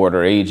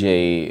reporter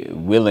A.J.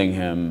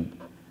 Willingham,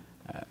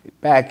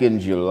 back in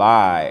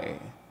July,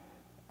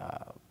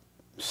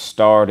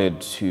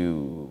 started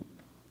to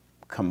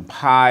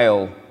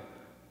compile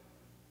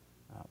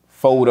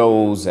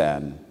photos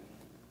and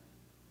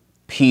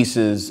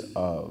pieces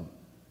of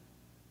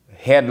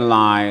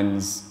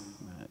headlines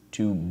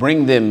to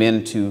bring them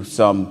into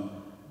some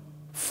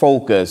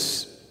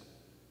focus.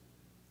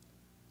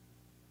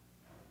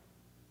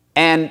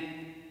 And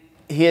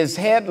his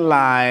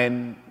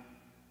headline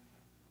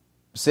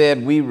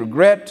said, "We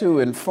regret to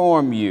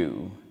inform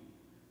you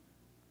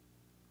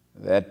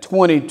that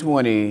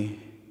 2020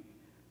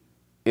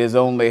 is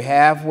only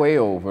halfway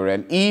over,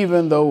 and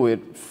even though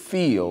it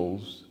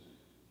feels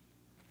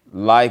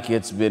like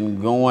it's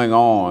been going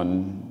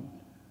on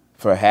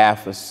for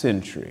half a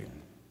century."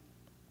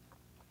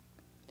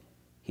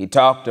 He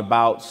talked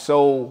about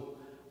so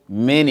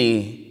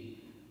many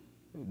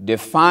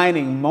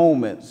defining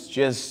moments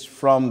just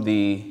from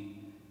the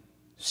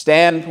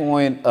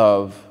standpoint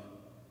of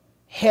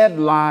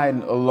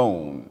headline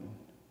alone.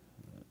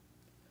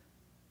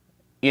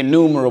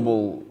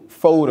 Innumerable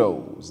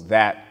photos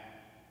that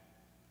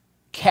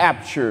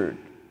captured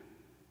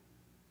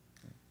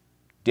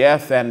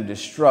death and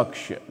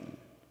destruction,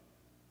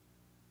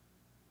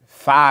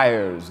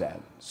 fires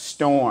and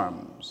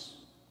storms,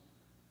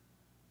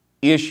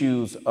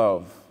 issues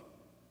of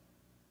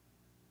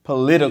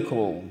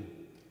political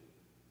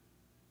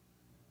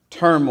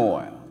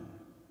turmoil,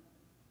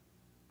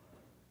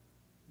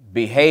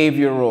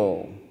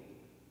 behavioral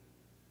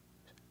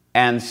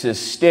and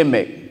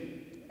systemic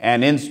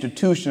and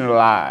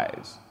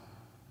institutionalized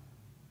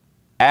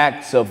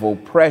acts of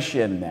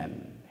oppression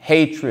and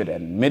hatred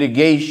and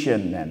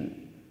mitigation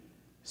and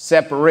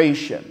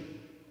separation.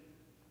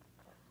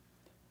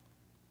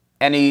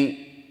 And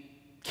he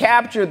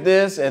captured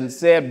this and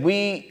said,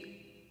 we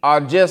are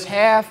just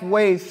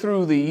halfway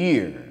through the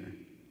year,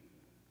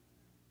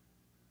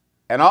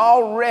 and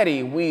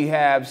already we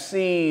have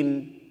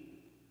seen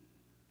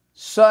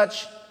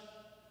such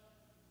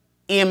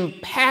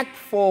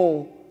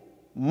impactful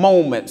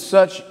moments,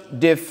 such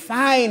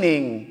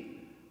defining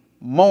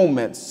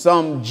moments,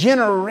 some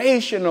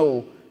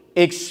generational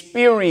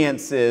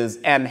experiences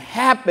and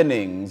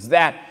happenings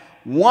that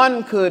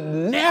one could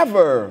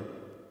never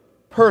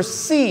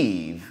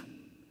perceive.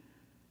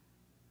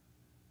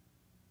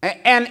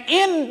 And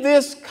in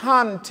this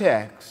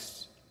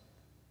context,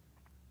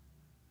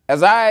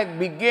 as I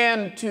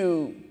begin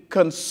to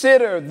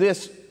consider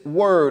this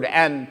word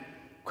and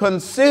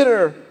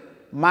consider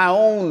my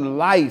own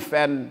life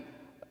and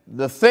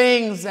the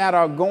things that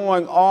are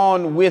going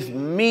on with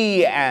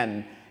me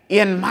and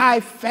in my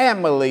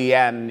family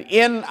and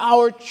in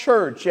our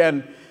church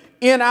and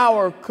in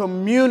our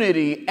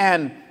community,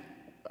 and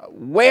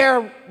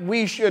where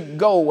we should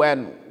go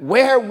and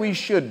where we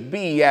should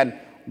be and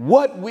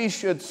what we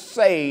should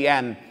say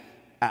and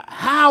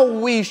how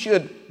we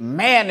should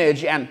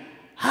manage and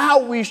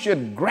how we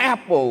should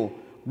grapple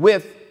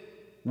with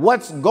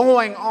what's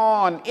going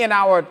on in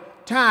our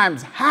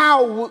times,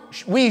 how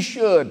we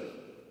should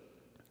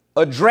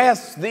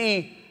address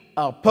the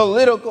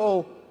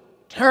political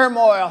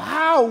turmoil,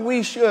 how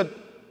we should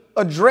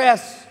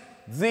address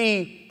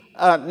the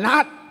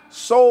not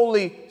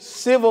solely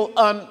civil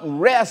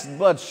unrest,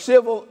 but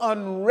civil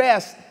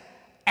unrest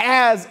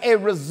as a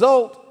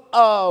result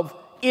of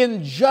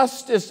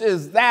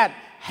injustices that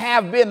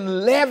have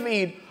been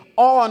levied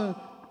on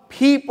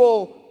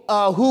people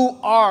who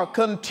are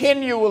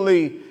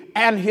continually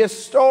and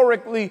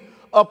historically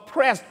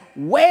oppressed.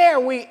 Where,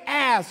 we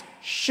ask,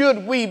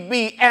 should we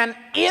be? And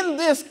in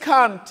this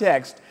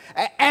context,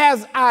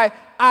 as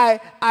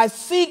I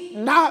seek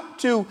not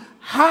to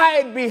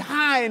hide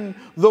behind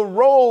the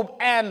robe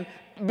and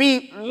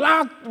be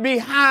locked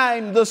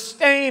behind the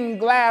stained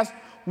glass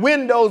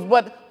windows,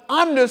 but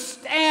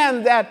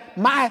understand that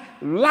my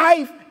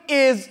life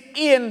is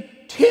in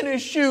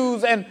tennis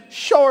shoes and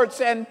shorts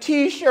and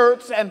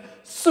t-shirts and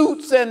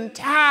suits and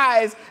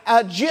ties,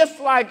 just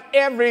like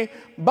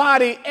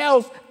everybody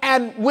else.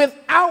 And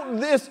without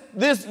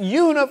this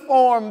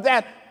uniform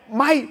that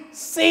might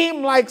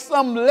seem like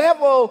some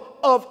level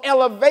of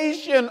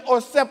elevation or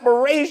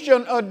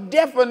separation or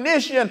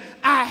definition,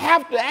 I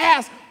have to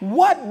ask,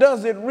 what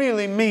does it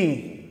really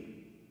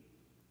mean?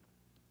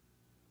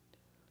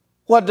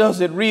 What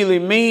does it really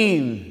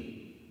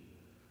mean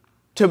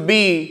to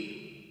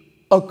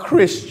be a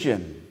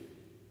Christian?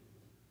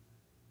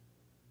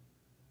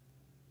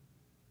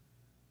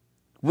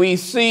 We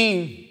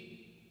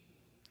see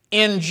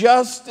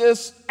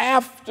injustice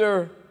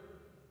after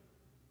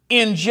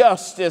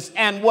injustice,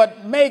 and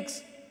what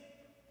makes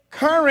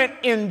current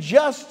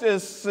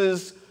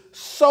injustices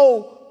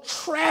so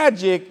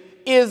tragic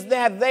is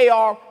that they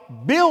are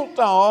built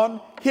on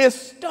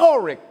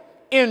historic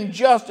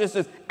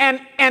injustices. And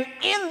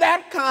in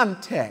that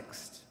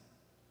context,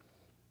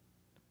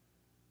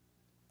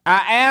 I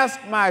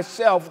ask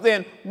myself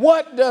then,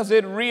 what does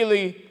it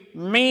really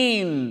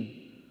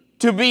mean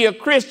to be a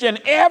Christian?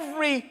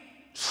 Every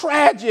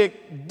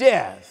tragic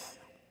death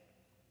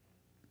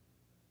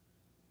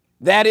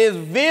that is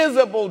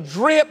visible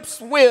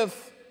drips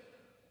with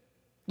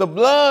the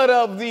blood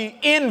of the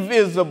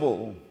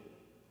invisible,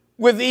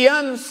 with the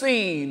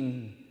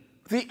unseen,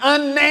 the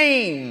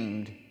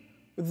unnamed,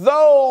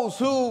 those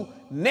who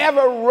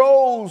never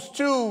rose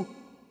to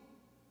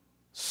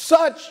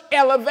such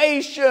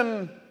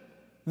elevation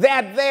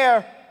that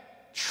their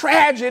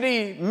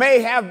tragedy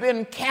may have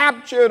been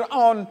captured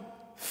on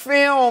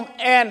film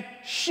and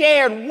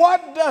shared.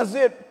 What does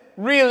it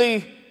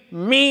really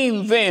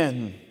mean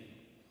then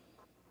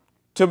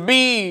to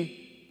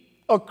be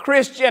a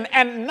Christian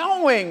and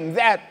knowing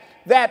that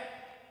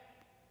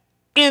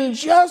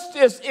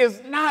injustice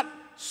is not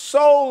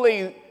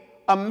solely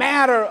a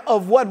matter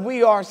of what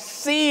we are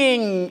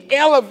seeing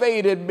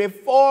elevated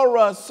before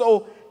us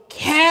so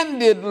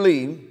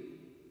candidly,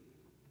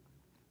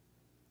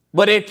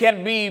 but it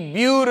can be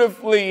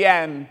beautifully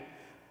and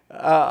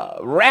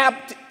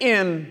wrapped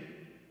in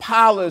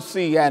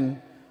policy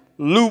and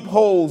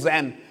loopholes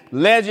and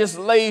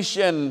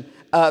legislation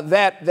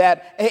that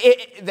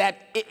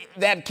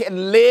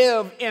can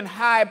live in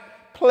high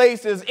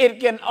places. It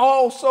can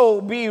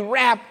also be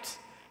wrapped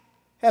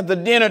at the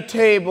dinner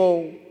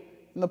table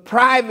in the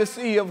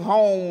privacy of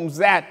homes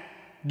that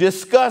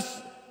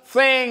discuss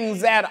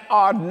things that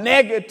are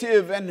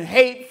negative and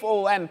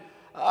hateful, and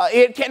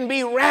it can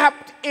be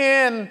wrapped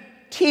in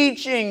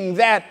teaching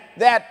that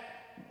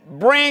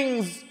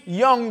brings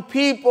young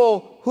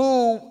people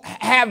who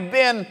have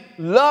been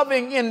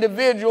loving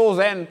individuals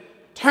and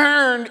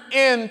turned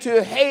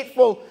into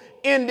hateful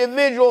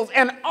individuals.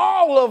 And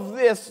all of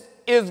this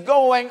is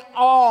going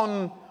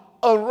on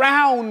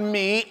around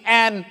me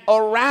and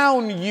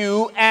around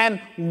you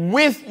and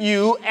with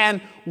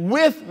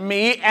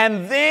me.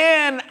 And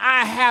then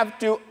I have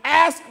to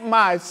ask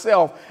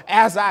myself,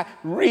 as I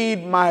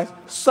read my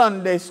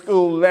Sunday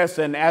school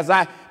lesson, as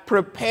I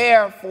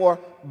prepare for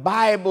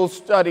Bible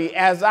study,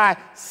 as I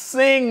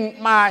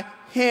sing my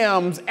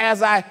hymns,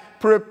 as I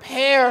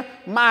prepare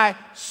my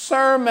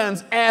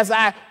sermons, as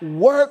I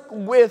work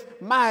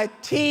with my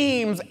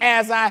teams,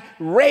 as I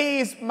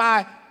raise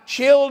my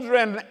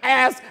children,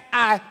 as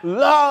I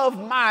love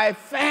my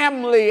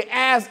family,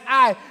 as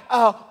I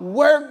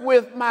work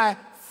with my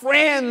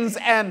friends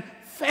and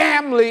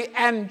family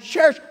and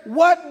church.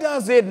 What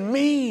does it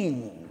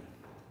mean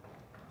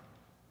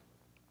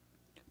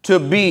to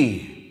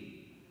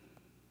be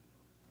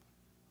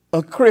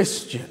a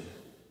Christian?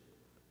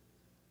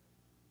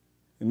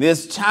 In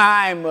this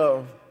time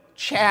of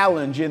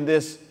challenge, in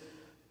this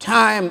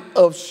time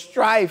of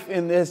strife,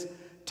 in this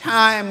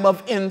time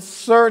of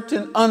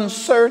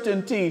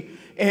uncertainty,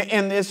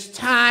 in this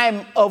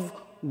time of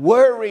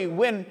worry,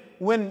 when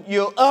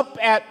you're up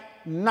at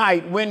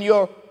night, when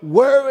you're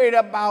worried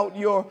about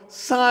your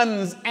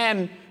sons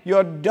and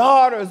your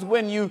daughters,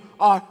 when you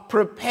are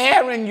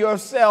preparing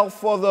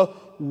yourself for the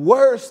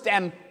worst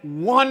and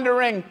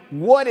wondering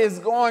what is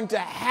going to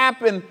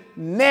happen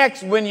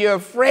next, when you're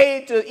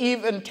afraid to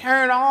even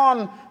turn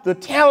on the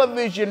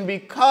television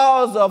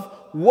because of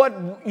what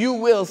you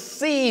will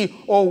see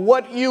or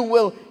what you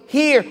will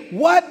hear.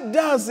 What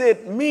does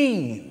it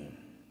mean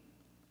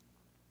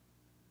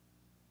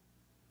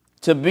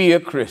to be a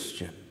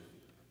Christian?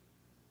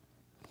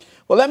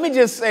 Well, let me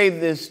just say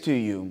this to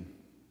you,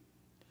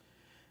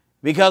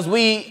 because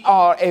we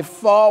are a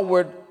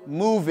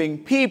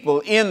forward-moving people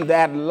in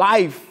that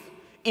life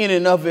in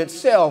and of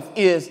itself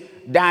is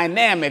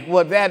dynamic.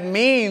 What that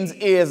means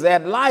is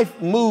that life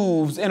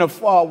moves in a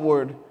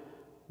forward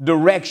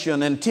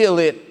direction until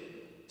it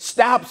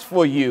stops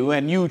for you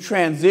and you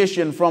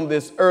transition from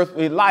this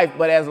earthly life.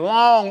 But as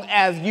long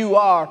as you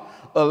are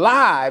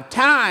alive,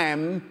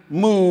 time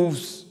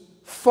moves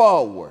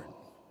forward.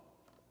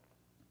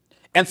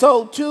 And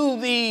so to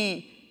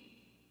the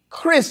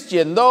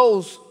Christian,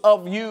 those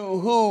of you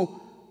who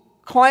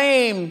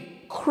claim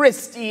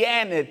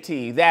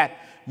Christianity, that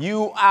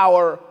you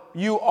are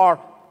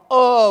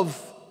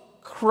of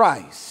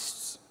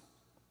Christ,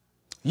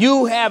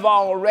 you have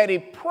already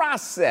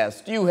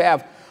processed, you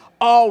have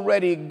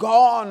already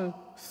gone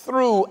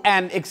through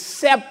and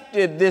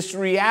accepted this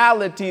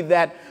reality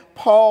that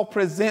Paul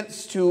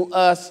presents to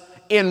us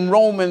in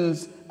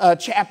Romans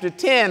chapter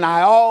 10.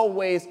 I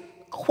always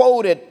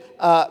quote it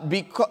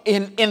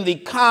in the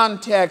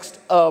context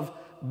of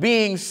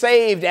being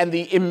saved and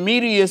the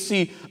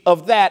immediacy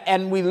of that.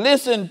 And we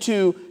listen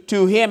to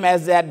him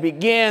as that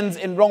begins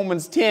in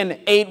Romans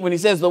 10:8, when he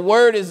says, the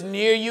word is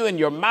near you in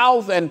your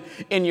mouth and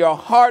in your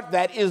heart.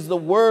 That is the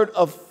word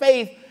of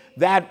faith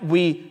that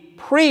we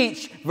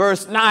preach.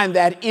 Verse 9,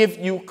 that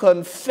if you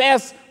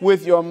confess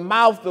with your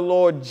mouth the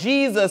Lord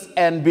Jesus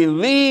and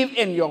believe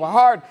in your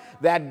heart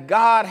that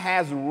God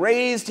has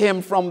raised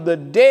him from the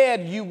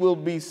dead, you will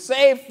be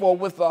saved. For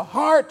with the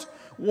heart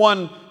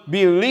one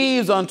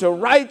believes unto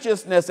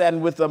righteousness,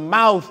 and with the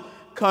mouth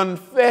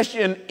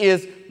confession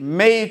is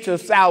made to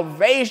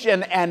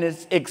salvation, and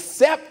it's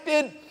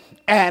accepted,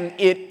 and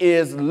it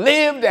is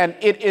lived, and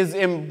it is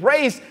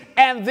embraced.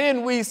 And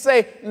then we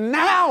say,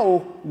 now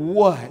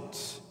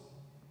what?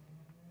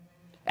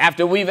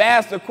 After we've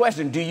asked the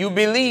question, do you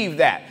believe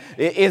that?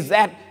 Is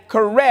that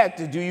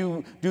correct? Do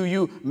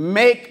you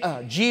make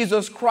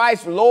Jesus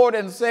Christ Lord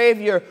and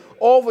Savior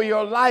over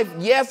your life?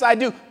 Yes, I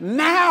do.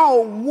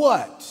 Now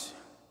what?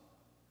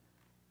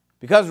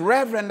 Because,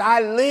 Reverend,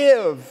 I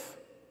live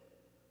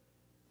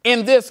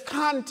in this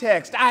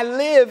context. I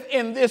live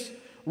in this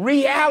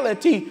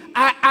reality.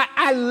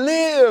 I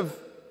live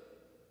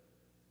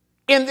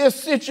in this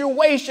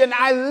situation.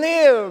 I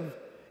live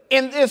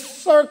in this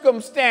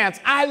circumstance.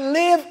 I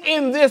live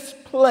in this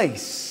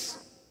place.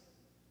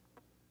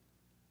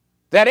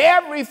 That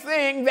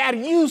everything that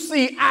you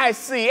see, I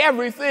see.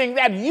 Everything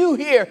that you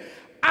hear,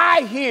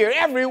 I hear.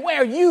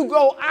 Everywhere you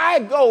go, I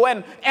go.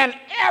 And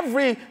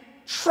every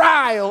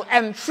trial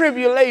and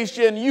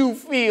tribulation you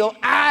feel,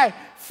 I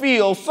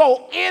feel.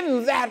 So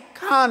in that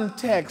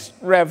context,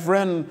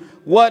 Reverend,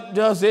 what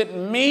does it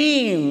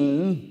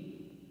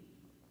mean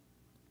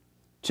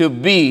to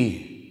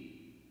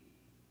be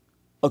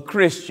a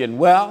Christian?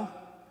 Well,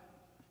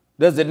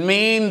 does it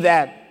mean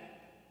that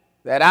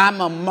I'm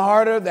a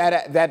martyr?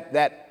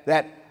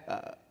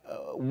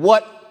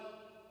 What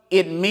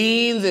it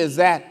means is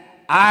that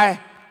I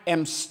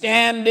am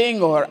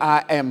standing, or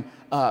I am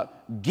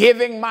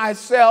giving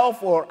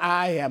myself, or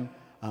I am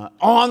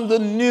on the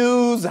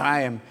news,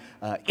 I am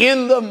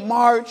in the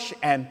march,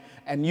 and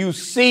you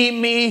see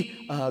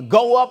me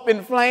go up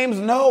in flames?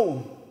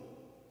 No.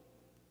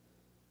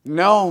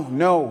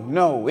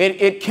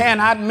 It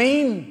cannot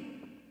mean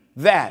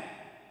that.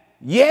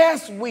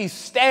 Yes, we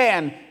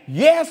stand.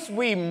 Yes,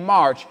 we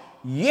march.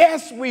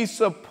 Yes, we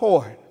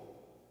support.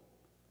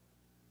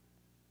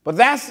 But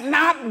that's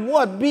not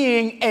what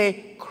being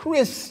a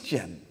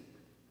Christian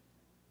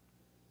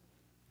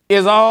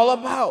is all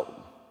about.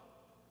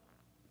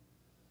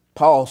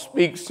 Paul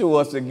speaks to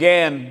us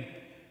again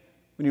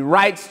when he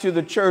writes to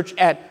the church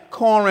at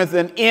Corinth,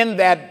 and in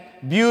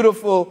that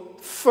beautiful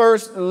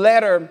first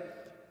letter,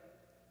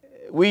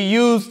 we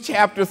use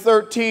chapter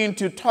 13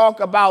 to talk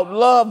about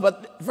love,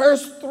 but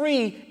verse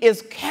 3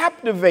 is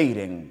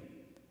captivating.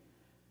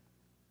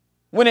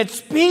 When it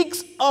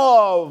speaks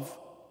of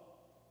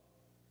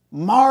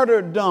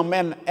martyrdom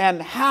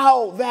and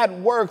how that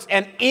works,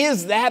 and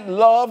is that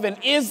love, and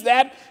is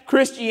that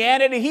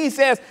Christianity, he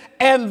says,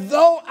 and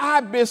though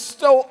I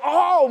bestow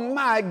all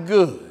my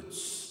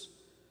goods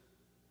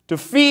to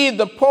feed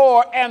the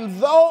poor,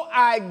 and though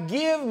I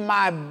give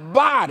my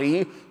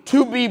body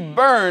to be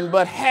burned,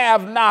 but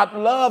have not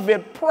love,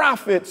 it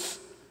profits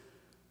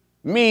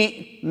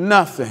me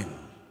nothing.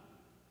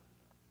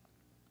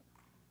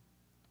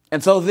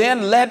 And so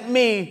then let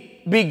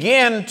me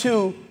begin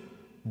to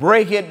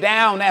break it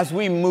down as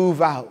we move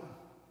out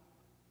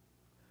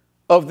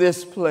of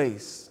this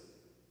place.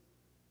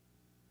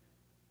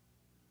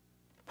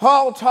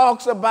 Paul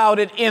talks about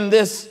it in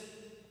this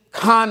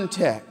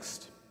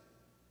context.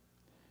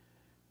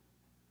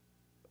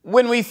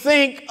 When we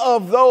think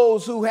of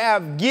those who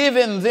have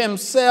given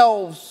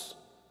themselves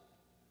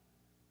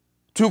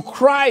to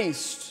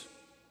Christ,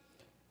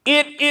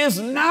 it is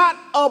not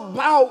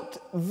about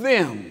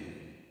them.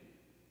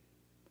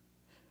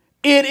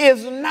 It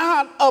is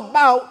not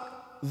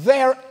about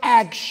their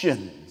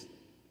actions.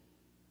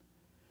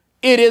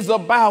 It is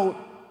about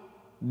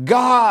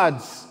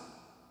God's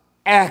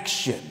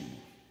action.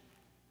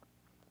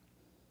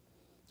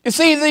 You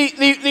see,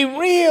 the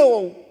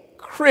real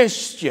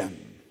Christian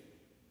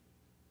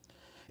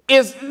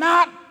is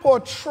not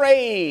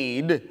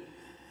portrayed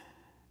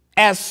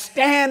as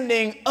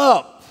standing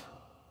up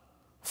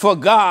for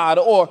God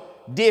or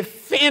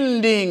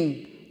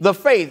defending the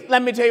faith.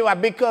 Let me tell you why.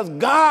 Because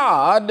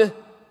God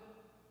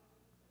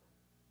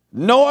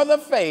nor the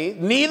faith,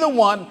 neither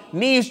one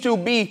needs to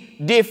be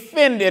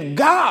defended.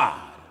 God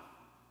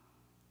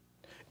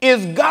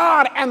is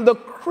God, and the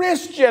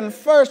Christian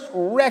first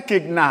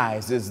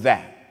recognizes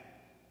that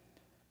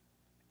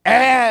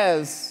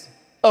as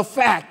a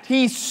fact.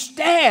 He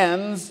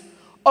stands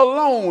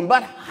alone.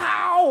 But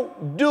how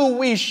do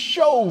we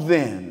show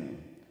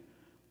then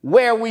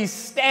where we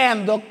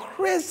stand? The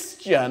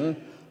Christian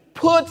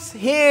puts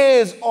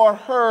his or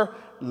her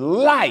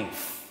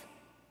life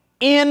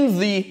in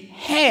the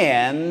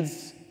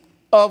hands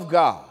of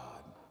God.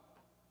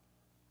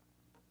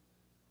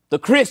 The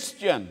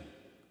Christian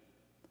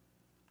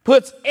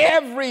puts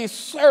every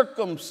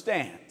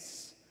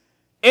circumstance,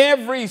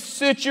 every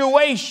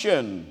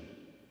situation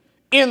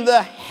in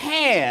the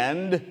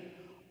hand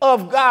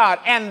of God.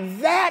 And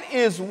that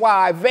is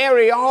why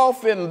very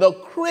often the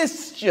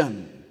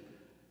Christian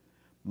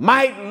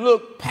might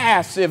look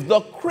passive. The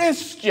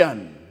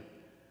Christian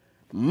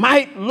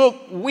might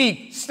look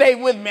weak. Stay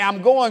with me,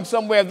 I'm going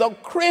somewhere. The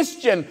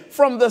Christian,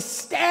 from the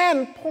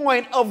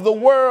standpoint of the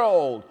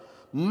world,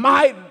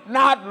 might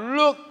not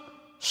look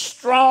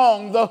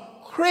strong. The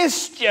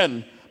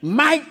Christian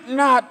might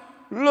not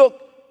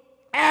look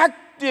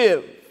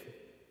active.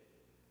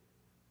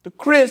 The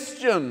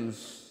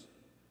Christian's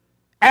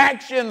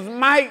actions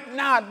might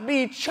not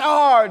be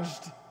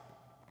charged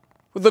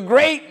with a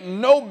great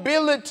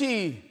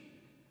nobility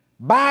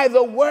by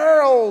the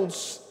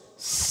world's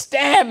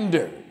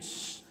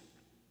standards.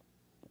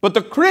 But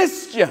the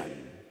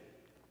Christian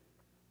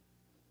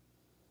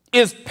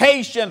is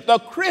patient. The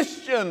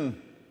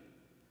Christian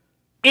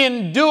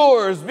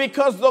endures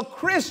because the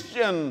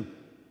Christian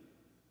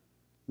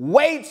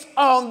waits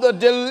on the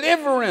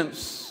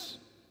deliverance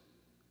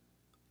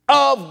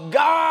of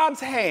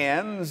God's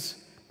hands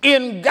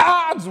in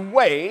God's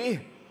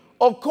way,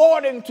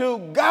 according to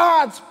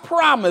God's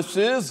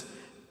promises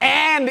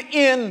and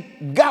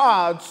in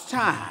God's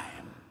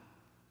time.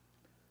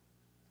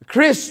 The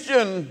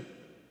Christian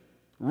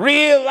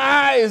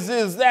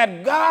realizes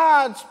that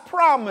God's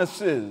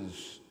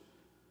promises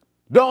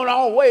don't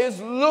always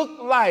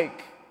look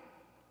like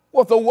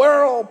what the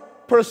world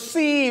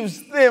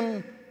perceives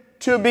them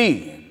to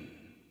be.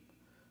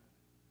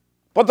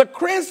 But the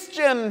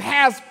Christian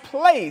has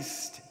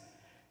placed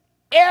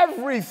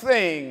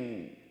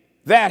everything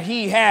that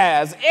he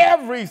has,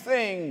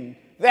 everything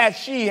that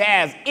she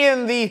has,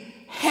 in the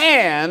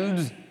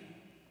hands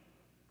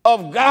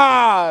of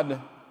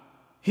God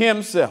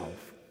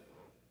himself.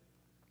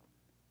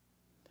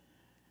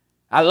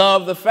 I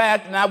love the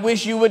fact, and I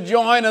wish you would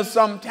join us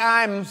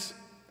sometimes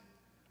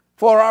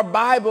for our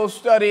Bible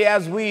study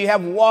as we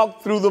have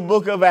walked through the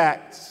book of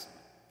Acts.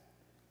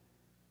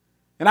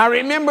 And I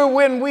remember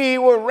when we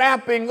were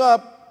wrapping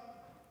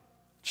up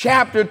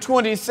chapter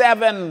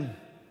 27,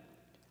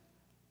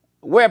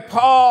 where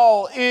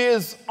Paul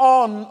is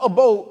on a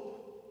boat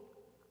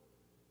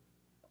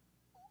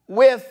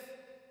with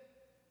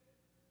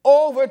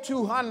over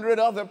 200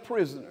 other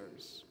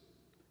prisoners.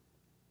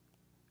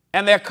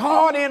 And they're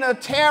caught in a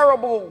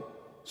terrible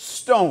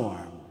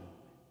storm.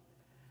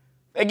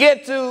 They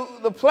get to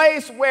the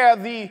place where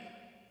the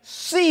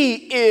sea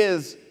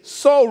is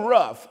so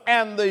rough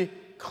and the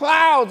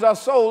clouds are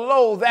so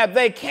low that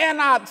they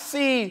cannot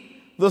see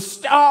the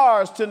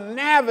stars to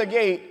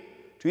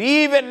navigate, to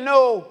even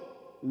know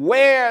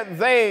where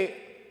they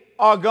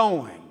are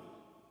going.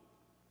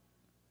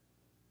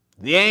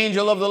 The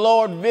angel of the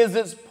Lord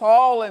visits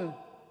Paul and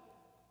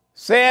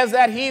says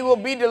that he will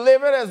be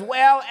delivered as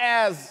well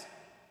as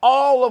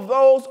all of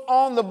those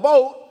on the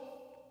boat.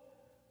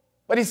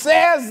 But he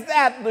says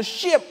that the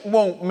ship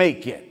won't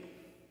make it.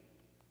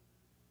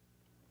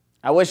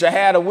 I wish I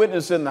had a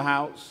witness in the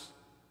house.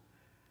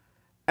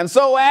 And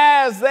so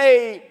as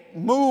they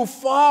move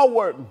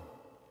forward,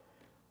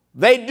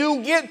 they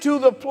do get to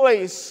the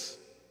place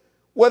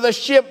where the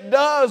ship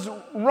does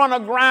run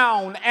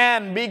aground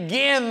and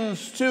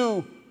begins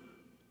to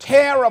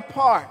tear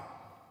apart.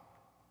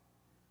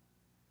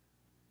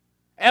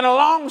 And a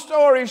long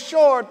story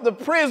short, the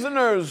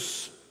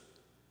prisoners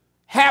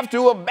have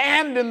to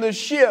abandon the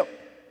ship,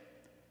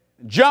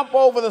 jump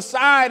over the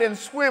side and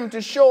swim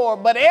to shore,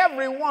 but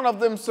every one of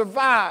them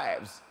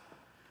survives.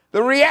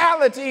 The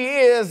reality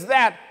is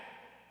that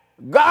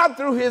God,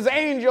 through his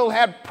angel,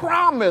 had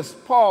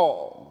promised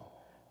Paul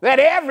that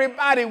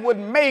everybody would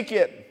make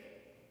it,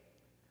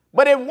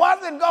 but it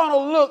wasn't going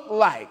to look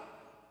like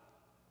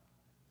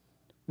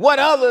what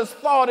others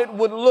thought it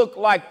would look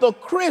like. The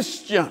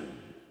Christian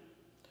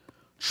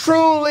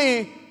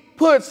truly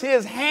puts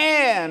his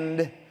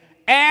hand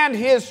and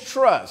his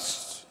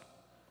trust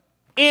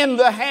in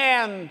the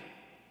hand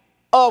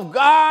of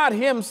God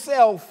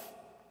himself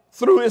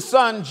through his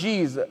son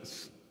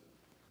Jesus.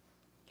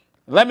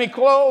 Let me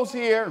close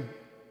here.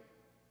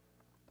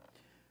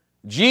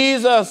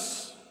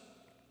 Jesus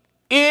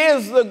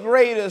is the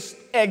greatest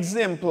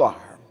exemplar.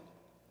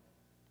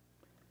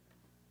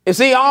 You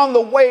see, on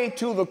the way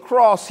to the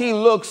cross, he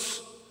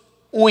looks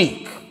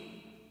weak.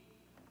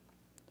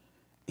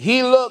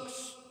 He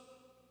looks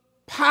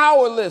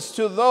powerless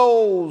to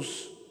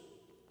those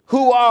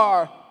who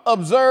are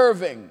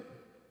observing.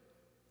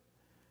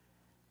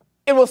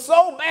 It was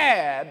so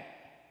bad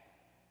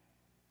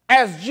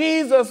as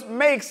Jesus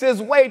makes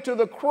his way to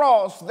the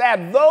cross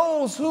that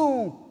those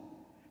who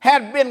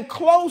had been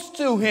close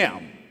to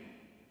him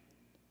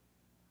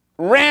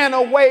ran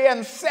away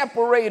and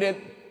separated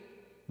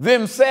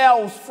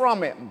themselves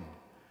from him.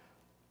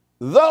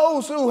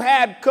 Those who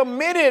had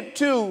committed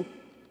to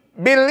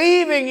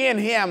believing in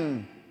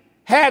him,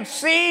 had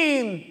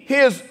seen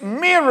his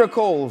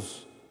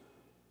miracles,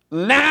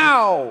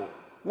 now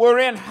were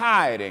in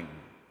hiding.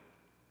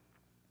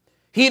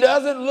 He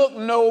doesn't look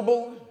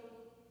noble.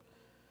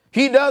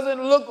 He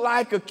doesn't look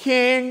like a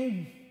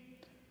king.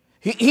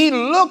 He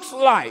looks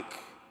like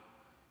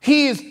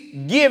he's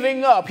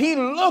giving up. He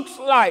looks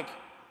like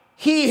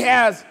he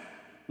has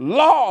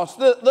lost.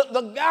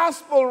 The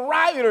gospel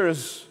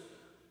writers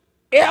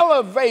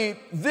elevate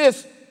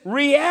this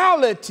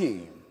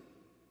reality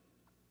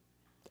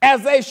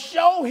as they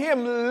show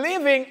him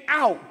living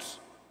out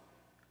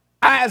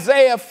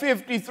Isaiah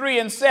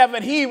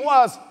 53:7. He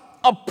was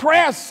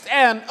oppressed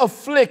and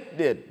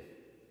afflicted,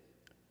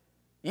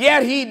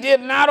 yet he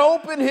did not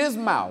open his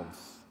mouth.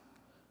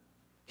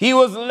 He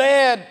was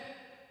led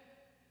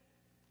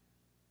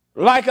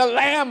like a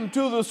lamb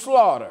to the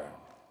slaughter,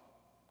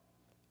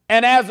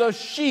 and as a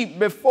sheep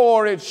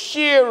before its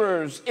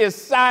shearers is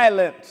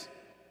silent,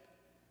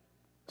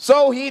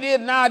 so he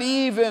did not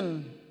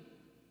even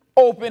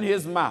open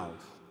his mouth.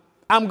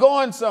 I'm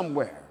going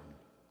somewhere.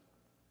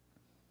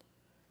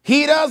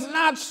 He does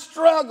not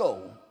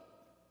struggle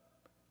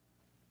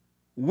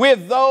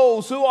with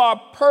those who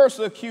are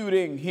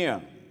persecuting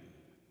him,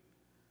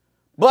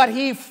 but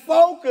he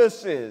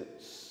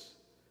focuses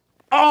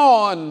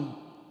on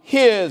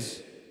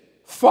his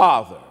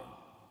Father.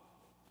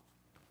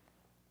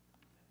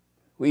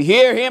 We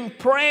hear him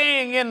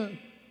praying in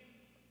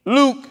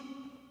Luke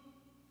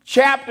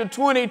chapter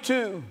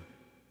 22.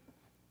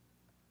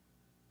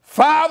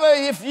 Father,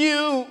 if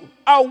you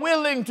are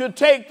willing to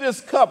take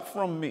this cup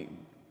from me,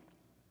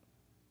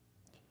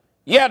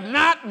 yet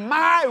not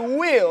my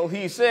will,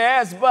 he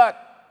says, but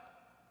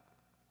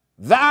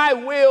thy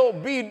will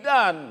be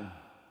done.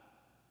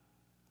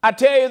 I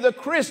tell you, the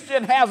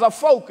Christian has a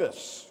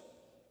focus.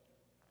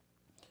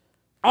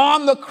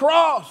 On the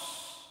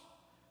cross,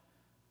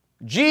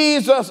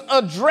 Jesus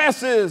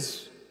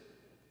addresses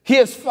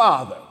his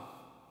Father.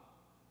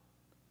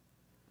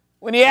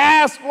 When he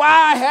asks,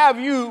 "Why have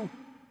you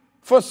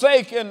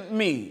forsaken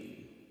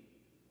me?"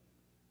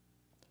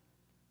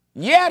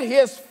 Yet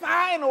his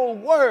final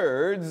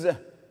words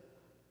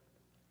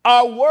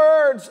are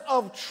words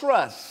of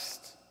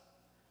trust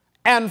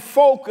and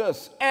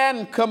focus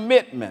and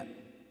commitment.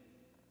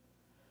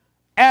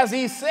 As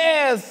he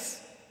says,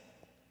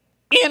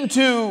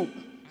 "Into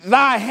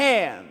thy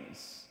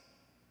hands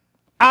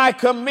I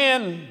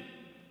commend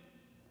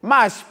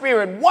my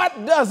spirit."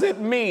 What does it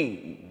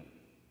mean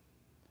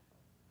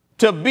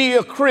to be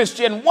a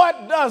Christian?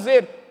 What does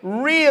it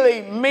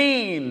really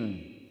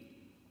mean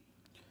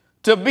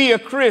to be a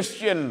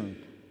Christian?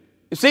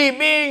 You see,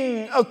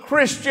 being a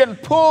Christian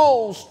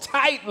pulls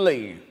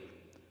tightly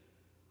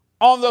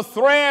on the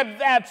thread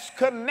that's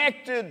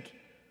connected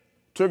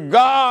to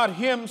God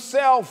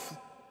himself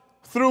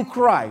through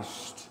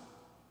Christ.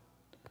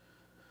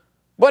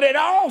 But it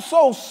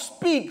also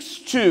speaks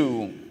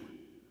to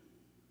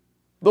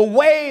the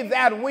way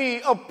that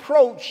we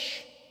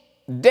approach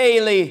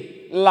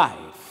daily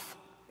life.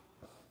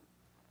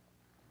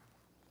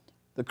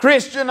 The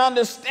Christian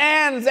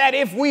understands that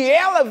if we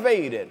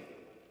elevated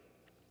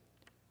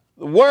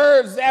the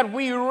words that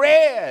we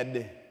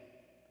read,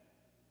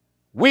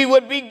 we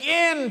would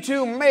begin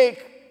to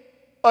make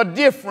a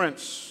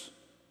difference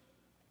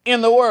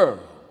in the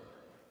world.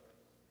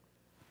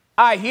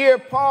 I hear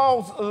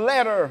Paul's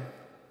letter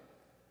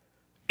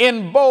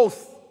in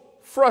both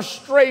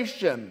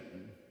frustration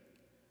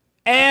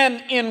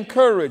and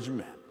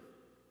encouragement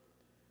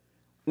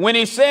when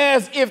he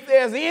says, if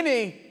there's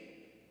any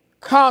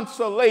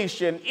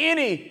consolation,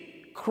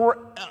 any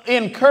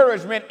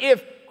encouragement,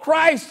 if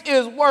Christ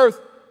is worth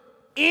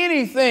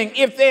anything,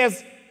 if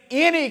there's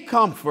any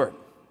comfort,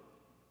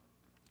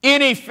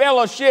 any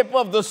fellowship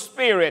of the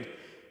Spirit,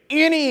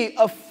 any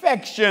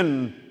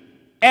affection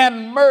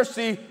and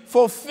mercy,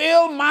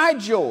 fulfill my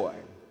joy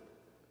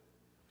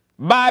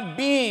by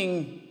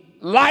being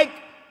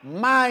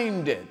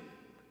like-minded.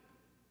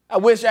 I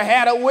wish I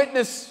had a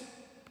witness.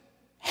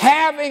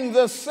 Having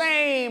the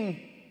same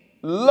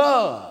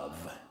love,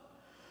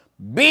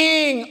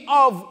 being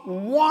of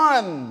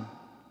one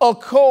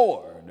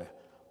accord,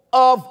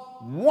 of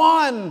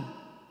one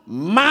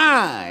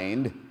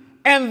mind.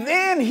 And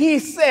then he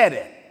said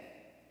it.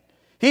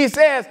 He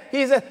says,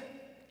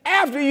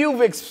 after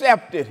you've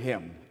accepted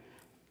him,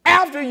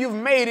 after you've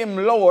made him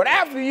Lord,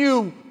 after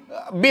you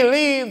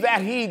believe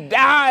that he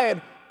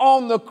died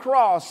on the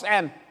cross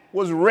and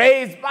was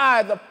raised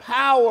by the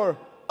power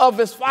of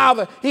his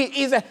Father,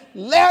 he said,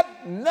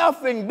 let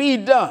nothing be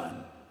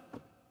done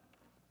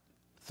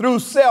through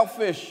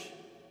selfish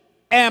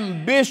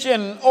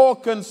ambition or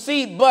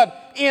conceit,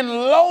 but in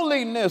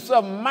lowliness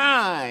of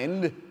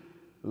mind,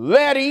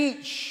 let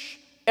each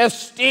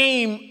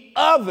esteem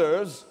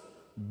others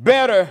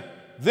better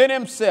than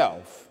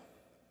himself.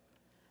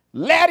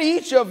 Let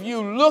each of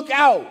you look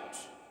out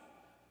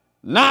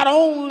not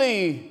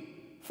only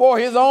for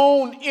his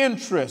own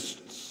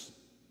interests,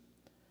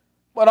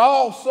 but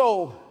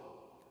also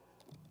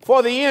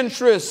for the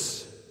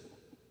interests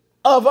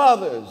of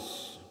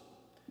others.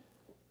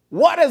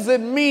 What does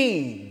it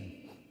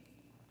mean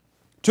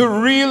to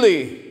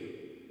really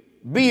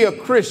be a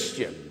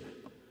Christian?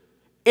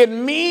 It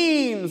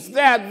means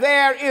that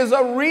there is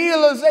a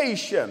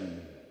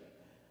realization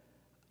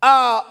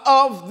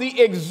of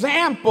the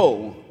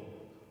example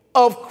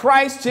of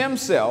Christ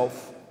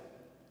himself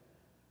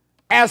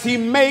as he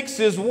makes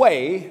his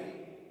way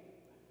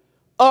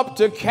up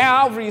to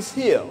Calvary's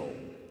hill.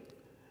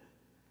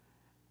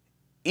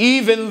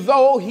 Even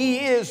though he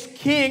is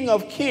King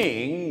of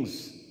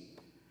Kings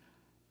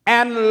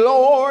and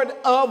Lord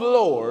of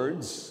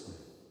Lords,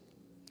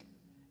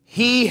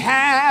 he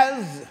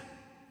has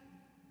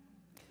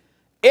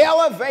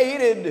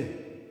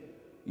elevated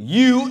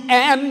you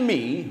and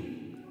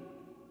me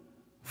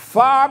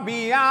far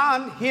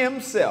beyond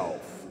himself.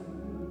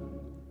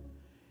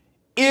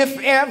 If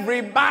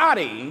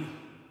everybody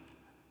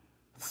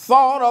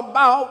thought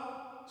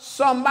about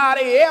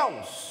somebody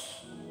else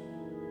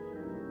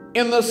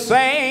in the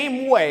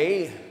same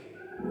way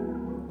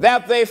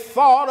that they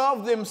thought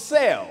of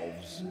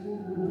themselves,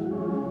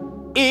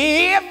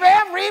 if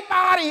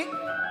everybody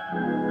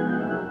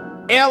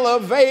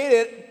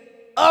elevated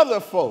other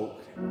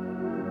folk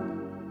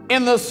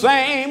in the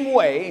same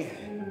way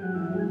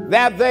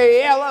that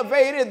they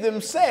elevated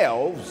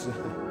themselves,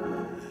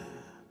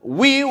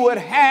 we would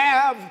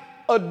have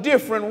a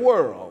different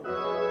world.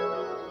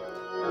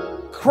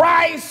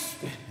 Christ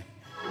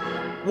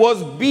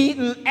was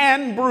beaten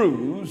and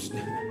bruised,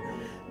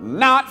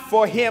 not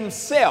for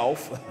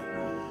himself,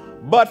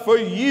 but for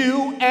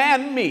you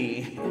and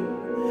me.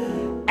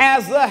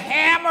 As the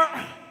hammer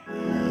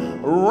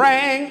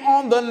rang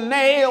on the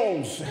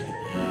nails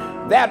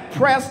that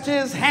pressed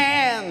his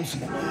hands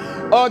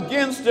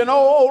against an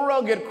old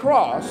rugged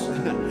cross,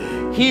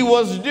 he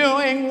was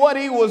doing what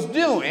he was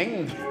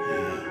doing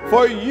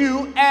for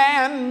you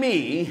and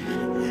me.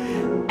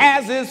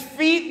 As his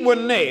feet were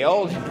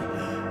nailed,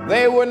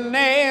 they were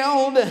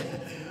nailed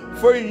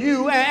for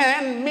you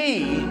and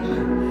me.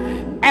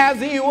 As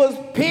he was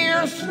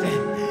pierced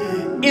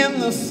in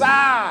the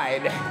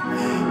side,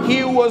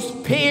 he was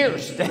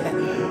pierced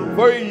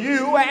for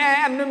you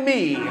and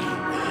me.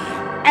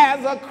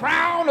 As a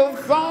crown of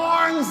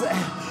thorns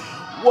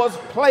was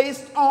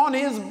placed on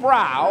his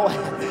brow,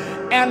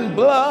 and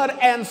blood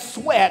and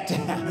sweat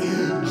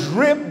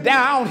dripped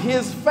down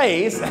his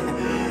face,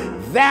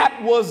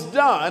 that was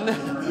done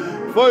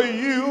for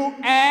you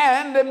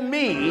and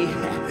me.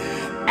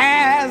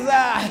 As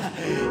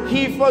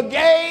he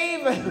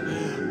forgave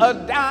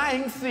a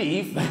dying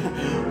thief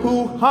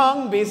who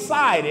hung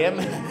beside him,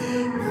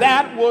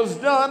 that was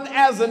done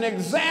as an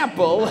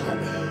example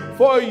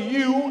for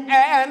you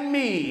and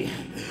me.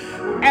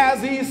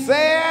 As he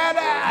said,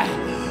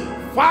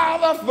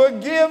 Father,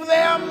 forgive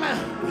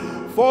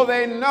them, for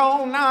they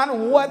know not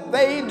what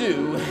they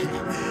do.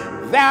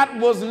 That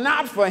was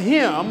not for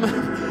him,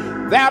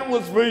 that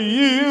was for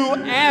you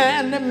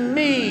and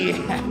me.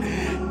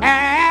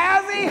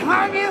 As he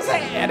hung his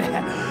head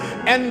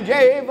and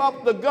gave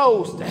up the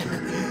ghost,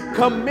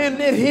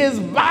 commended his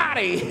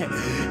body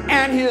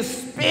and his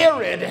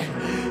spirit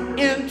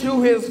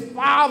into his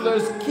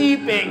Father's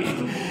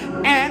keeping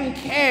and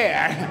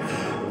care.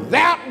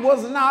 That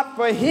was not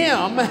for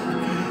him,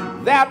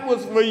 that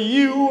was for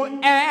you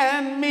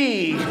and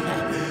me.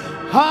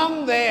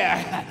 Hung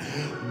there,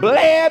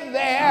 bled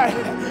there,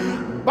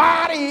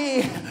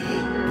 body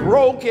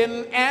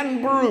broken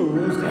and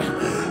bruised,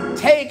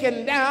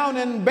 taken down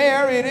and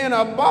buried in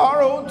a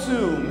borrowed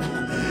tomb.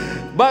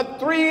 But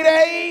 3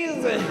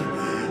 days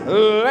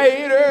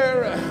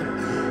later,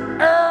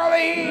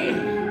 early,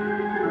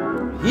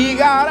 he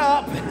got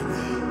up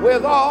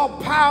with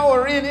all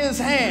power in his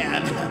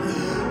hand.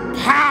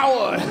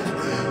 Power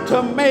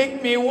to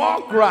make me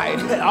walk right.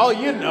 Oh,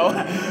 you know.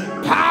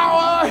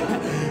 Power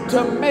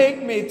to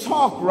make me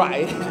talk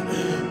right.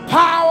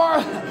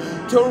 Power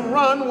to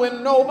run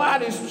when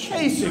nobody's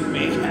chasing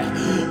me.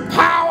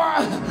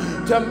 Power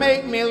to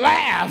make me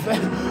laugh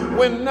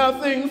when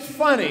nothing's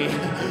funny.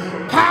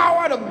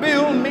 Power to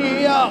build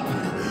me up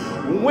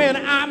when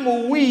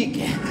I'm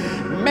weak.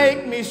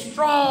 Make me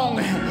strong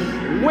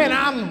when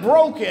I'm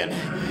broken.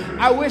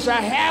 I wish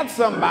I had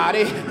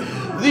somebody,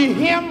 the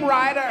hymn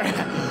writer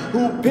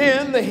who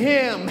penned the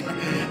hymn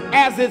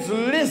as it's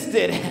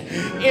listed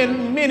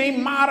in many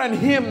modern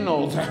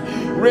hymnals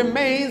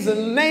remains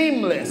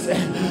nameless,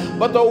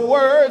 but the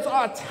words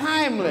are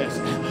timeless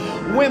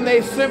when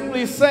they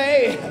simply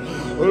say,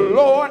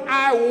 Lord,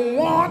 I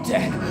want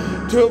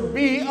to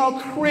be a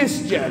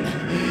Christian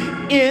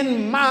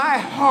in my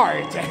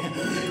heart,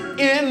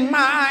 in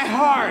my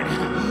heart.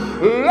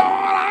 Lord,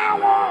 I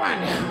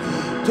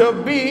want to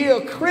be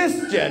a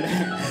Christian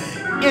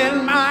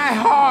in my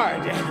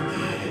heart,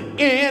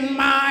 in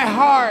my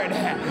heart.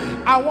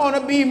 I want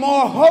to be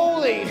more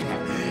holy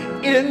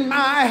in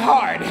my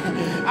heart.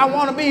 I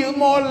want to be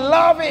more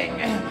loving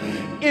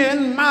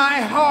in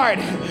my heart,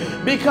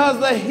 because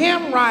the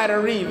hymn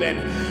writer even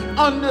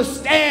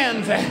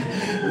understands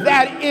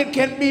that it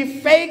can be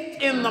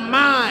faked in the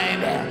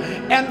mind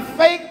and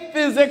faked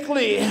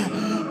physically,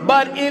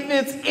 but if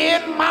it's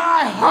in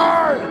my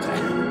heart,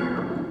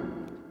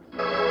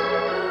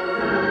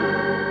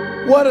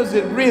 what does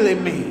it really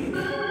mean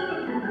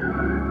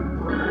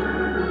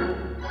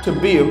to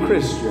be a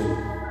Christian?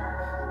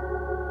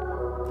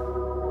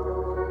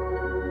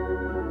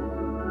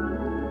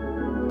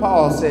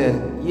 Paul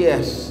said,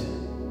 yes,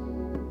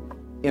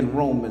 in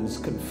Romans,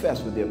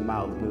 confess with your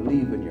mouth,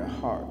 believe in your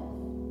heart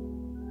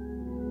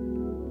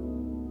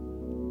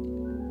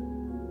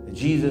that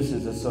Jesus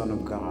is the Son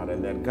of God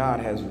and that God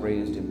has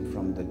raised him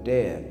from the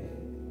dead,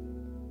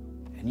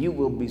 and you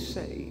will be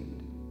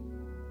saved.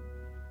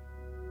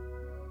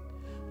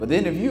 But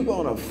then if you're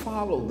going to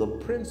follow the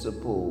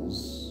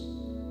principles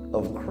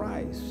of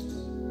Christ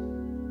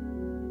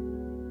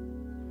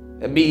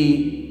and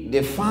be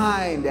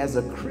defined as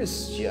a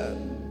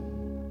Christian,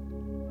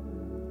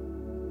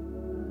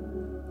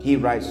 he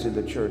writes to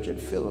the church at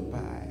Philippi,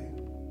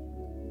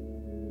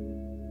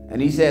 and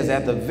he says,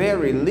 at the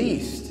very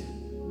least,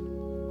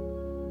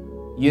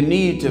 you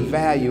need to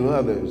value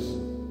others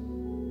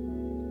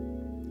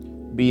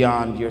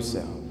beyond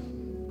yourself.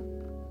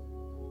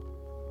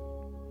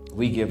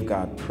 We give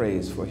God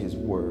praise for his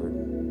word.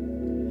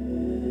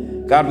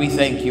 God, we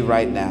thank you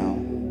right now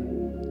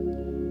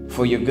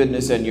for your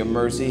goodness and your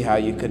mercy, how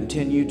you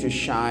continue to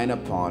shine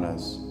upon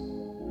us.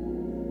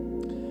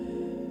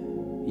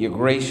 You're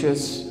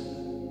gracious,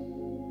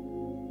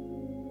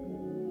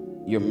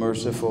 you're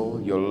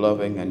merciful, you're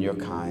loving, and you're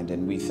kind,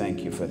 and we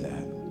thank you for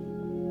that.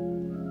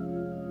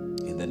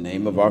 In the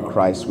name of our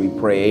Christ, we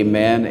pray,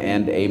 amen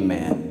and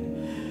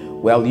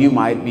amen. Well, you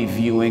might be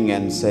viewing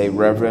and say,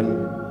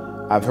 Reverend,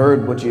 I've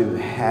heard what you've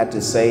had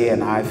to say,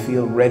 and I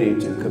feel ready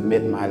to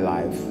commit my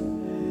life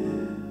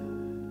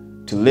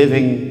to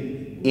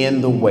living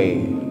in the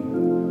way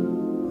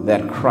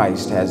that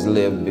Christ has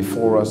lived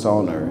before us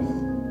on earth.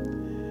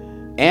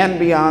 And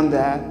beyond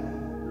that,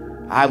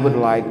 I would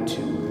like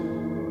to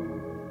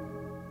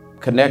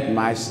connect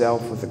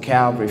myself with the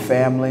Calvary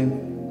family.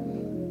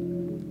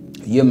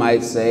 You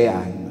might say,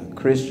 I'm a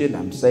Christian,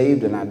 I'm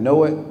saved, and I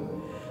know it,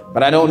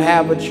 but I don't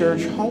have a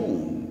church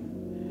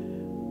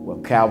home.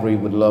 Well, Calvary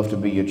would love to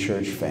be your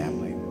church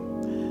family.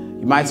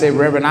 You might say,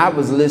 Reverend, I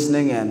was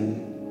listening and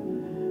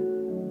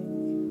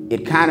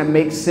it kind of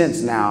makes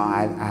sense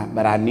now,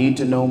 but I need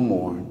to know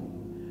more.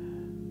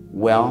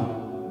 Well,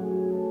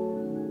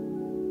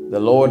 the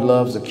Lord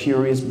loves a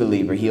curious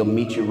believer. He'll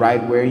meet you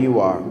right where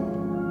you are.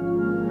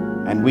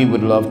 And we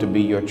would love to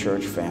be your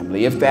church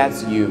family. If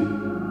that's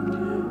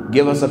you,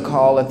 give us a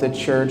call at the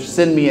church.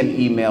 Send me an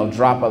email.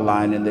 Drop a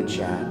line in the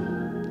chat.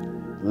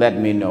 Let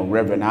me know,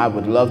 Reverend, I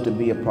would love to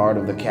be a part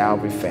of the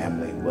Calvary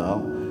family.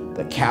 Well,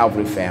 the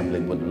Calvary family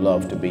would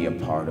love to be a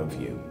part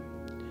of you.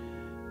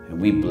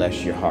 And we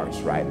bless your hearts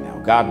right now.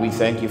 God, we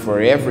thank you for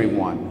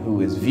everyone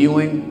who is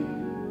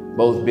viewing,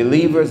 both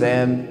believers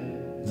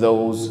and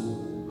those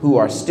who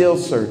are still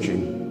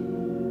searching.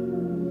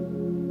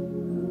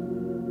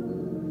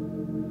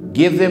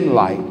 Give them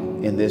light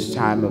in this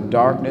time of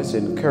darkness,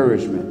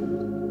 encouragement,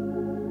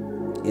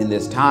 in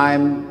this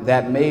time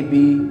that may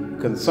be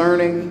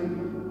concerning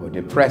or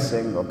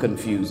depressing or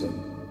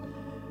confusing.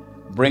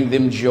 Bring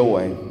them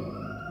joy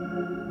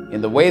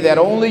in the way that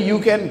only you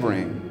can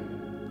bring.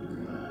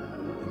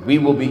 We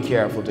will be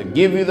careful to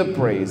give you the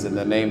praise in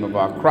the name of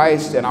our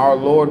Christ and our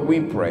Lord,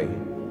 we pray.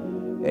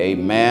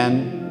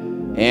 Amen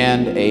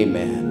and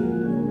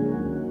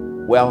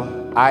amen.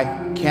 Well,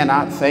 I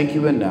cannot thank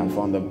you enough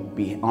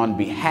on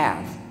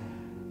behalf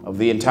of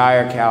the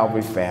entire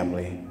Calvary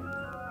family.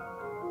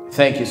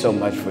 Thank you so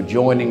much for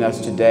joining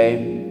us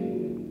today.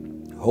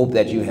 Hope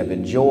that you have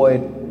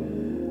enjoyed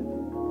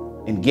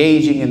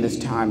engaging in this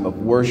time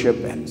of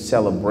worship and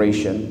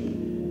celebration.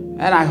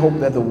 And I hope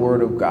that the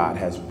Word of God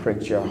has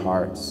pricked your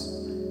hearts,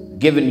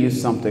 given you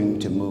something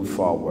to move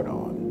forward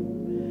on.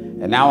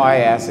 And now I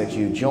ask that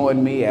you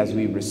join me as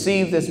we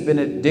receive this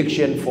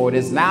benediction, for it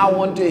is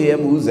now unto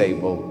him who's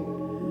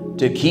able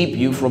to keep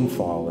you from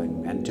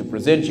falling and to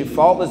present you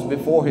faultless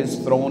before his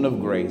throne of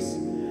grace.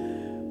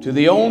 To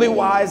the only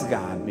wise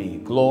God be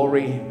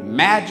glory,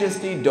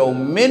 majesty,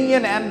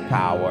 dominion, and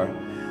power,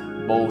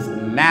 both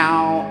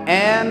now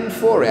and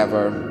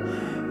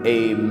forever.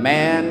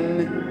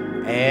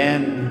 Amen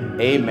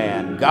and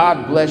amen.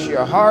 God bless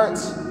your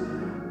hearts.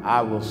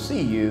 I will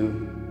see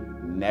you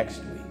next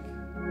week.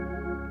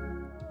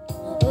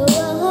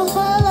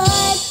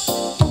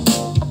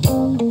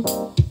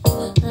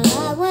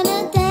 I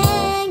wanna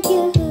thank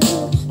you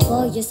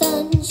for your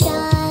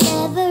sunshine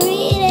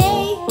every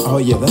day. Oh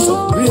yeah, that's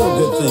a real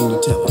good thing to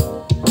tell her.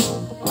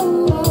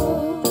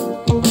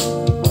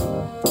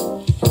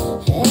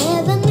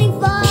 Heavenly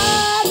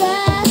Father,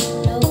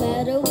 no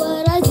matter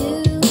what I do,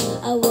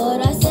 or what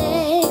I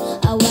say,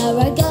 or where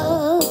I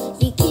go,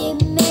 you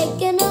keep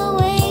making a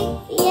way,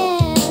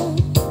 yeah.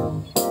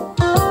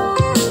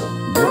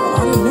 Girl, I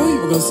didn't know you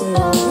were gonna say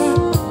all that.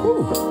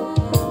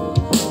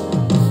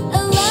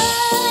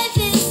 Life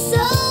is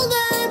so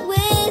good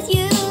with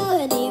you,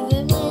 and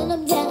even when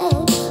I'm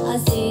down, I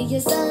see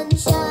your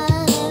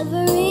sunshine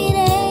every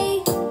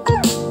day.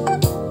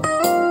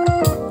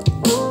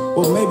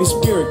 Well, maybe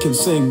Spirit can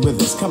sing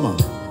with us. Come on.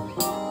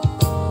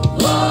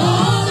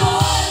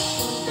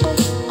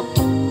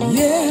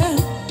 Yeah.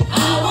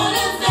 I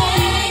wanna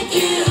thank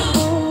you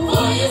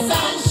for your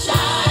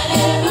sunshine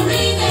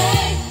every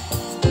day.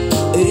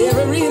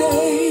 Every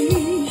day.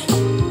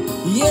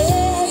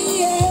 Yeah,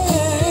 yeah.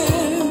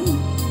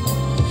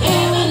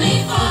 Heavenly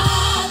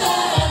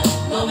Father,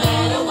 no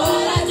matter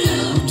what I do,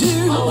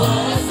 or what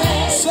I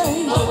say,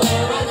 or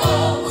where I go,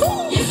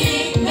 you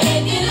keep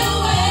making a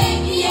way,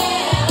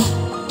 yeah.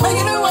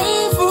 Making a way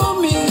for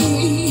me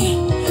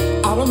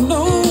out of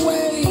no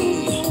way.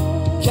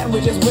 Can we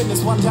just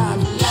witness one time?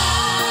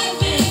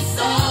 Life is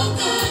so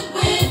good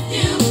with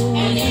you,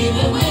 and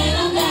even when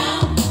I'm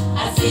down, I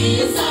see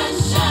your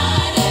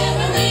sunshine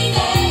every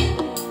day.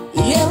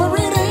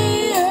 Every day,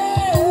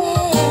 yeah.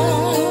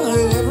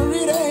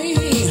 Every day.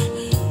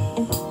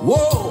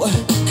 Whoa,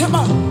 come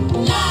on.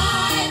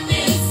 Life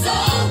is so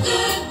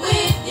good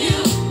with you,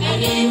 and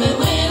even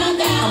when I'm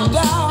down,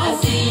 I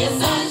see your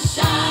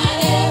sunshine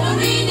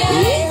every day.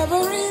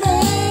 Every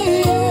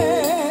day,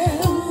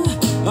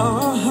 yeah.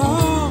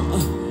 Uh-huh.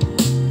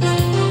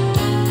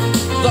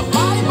 The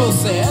Bible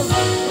says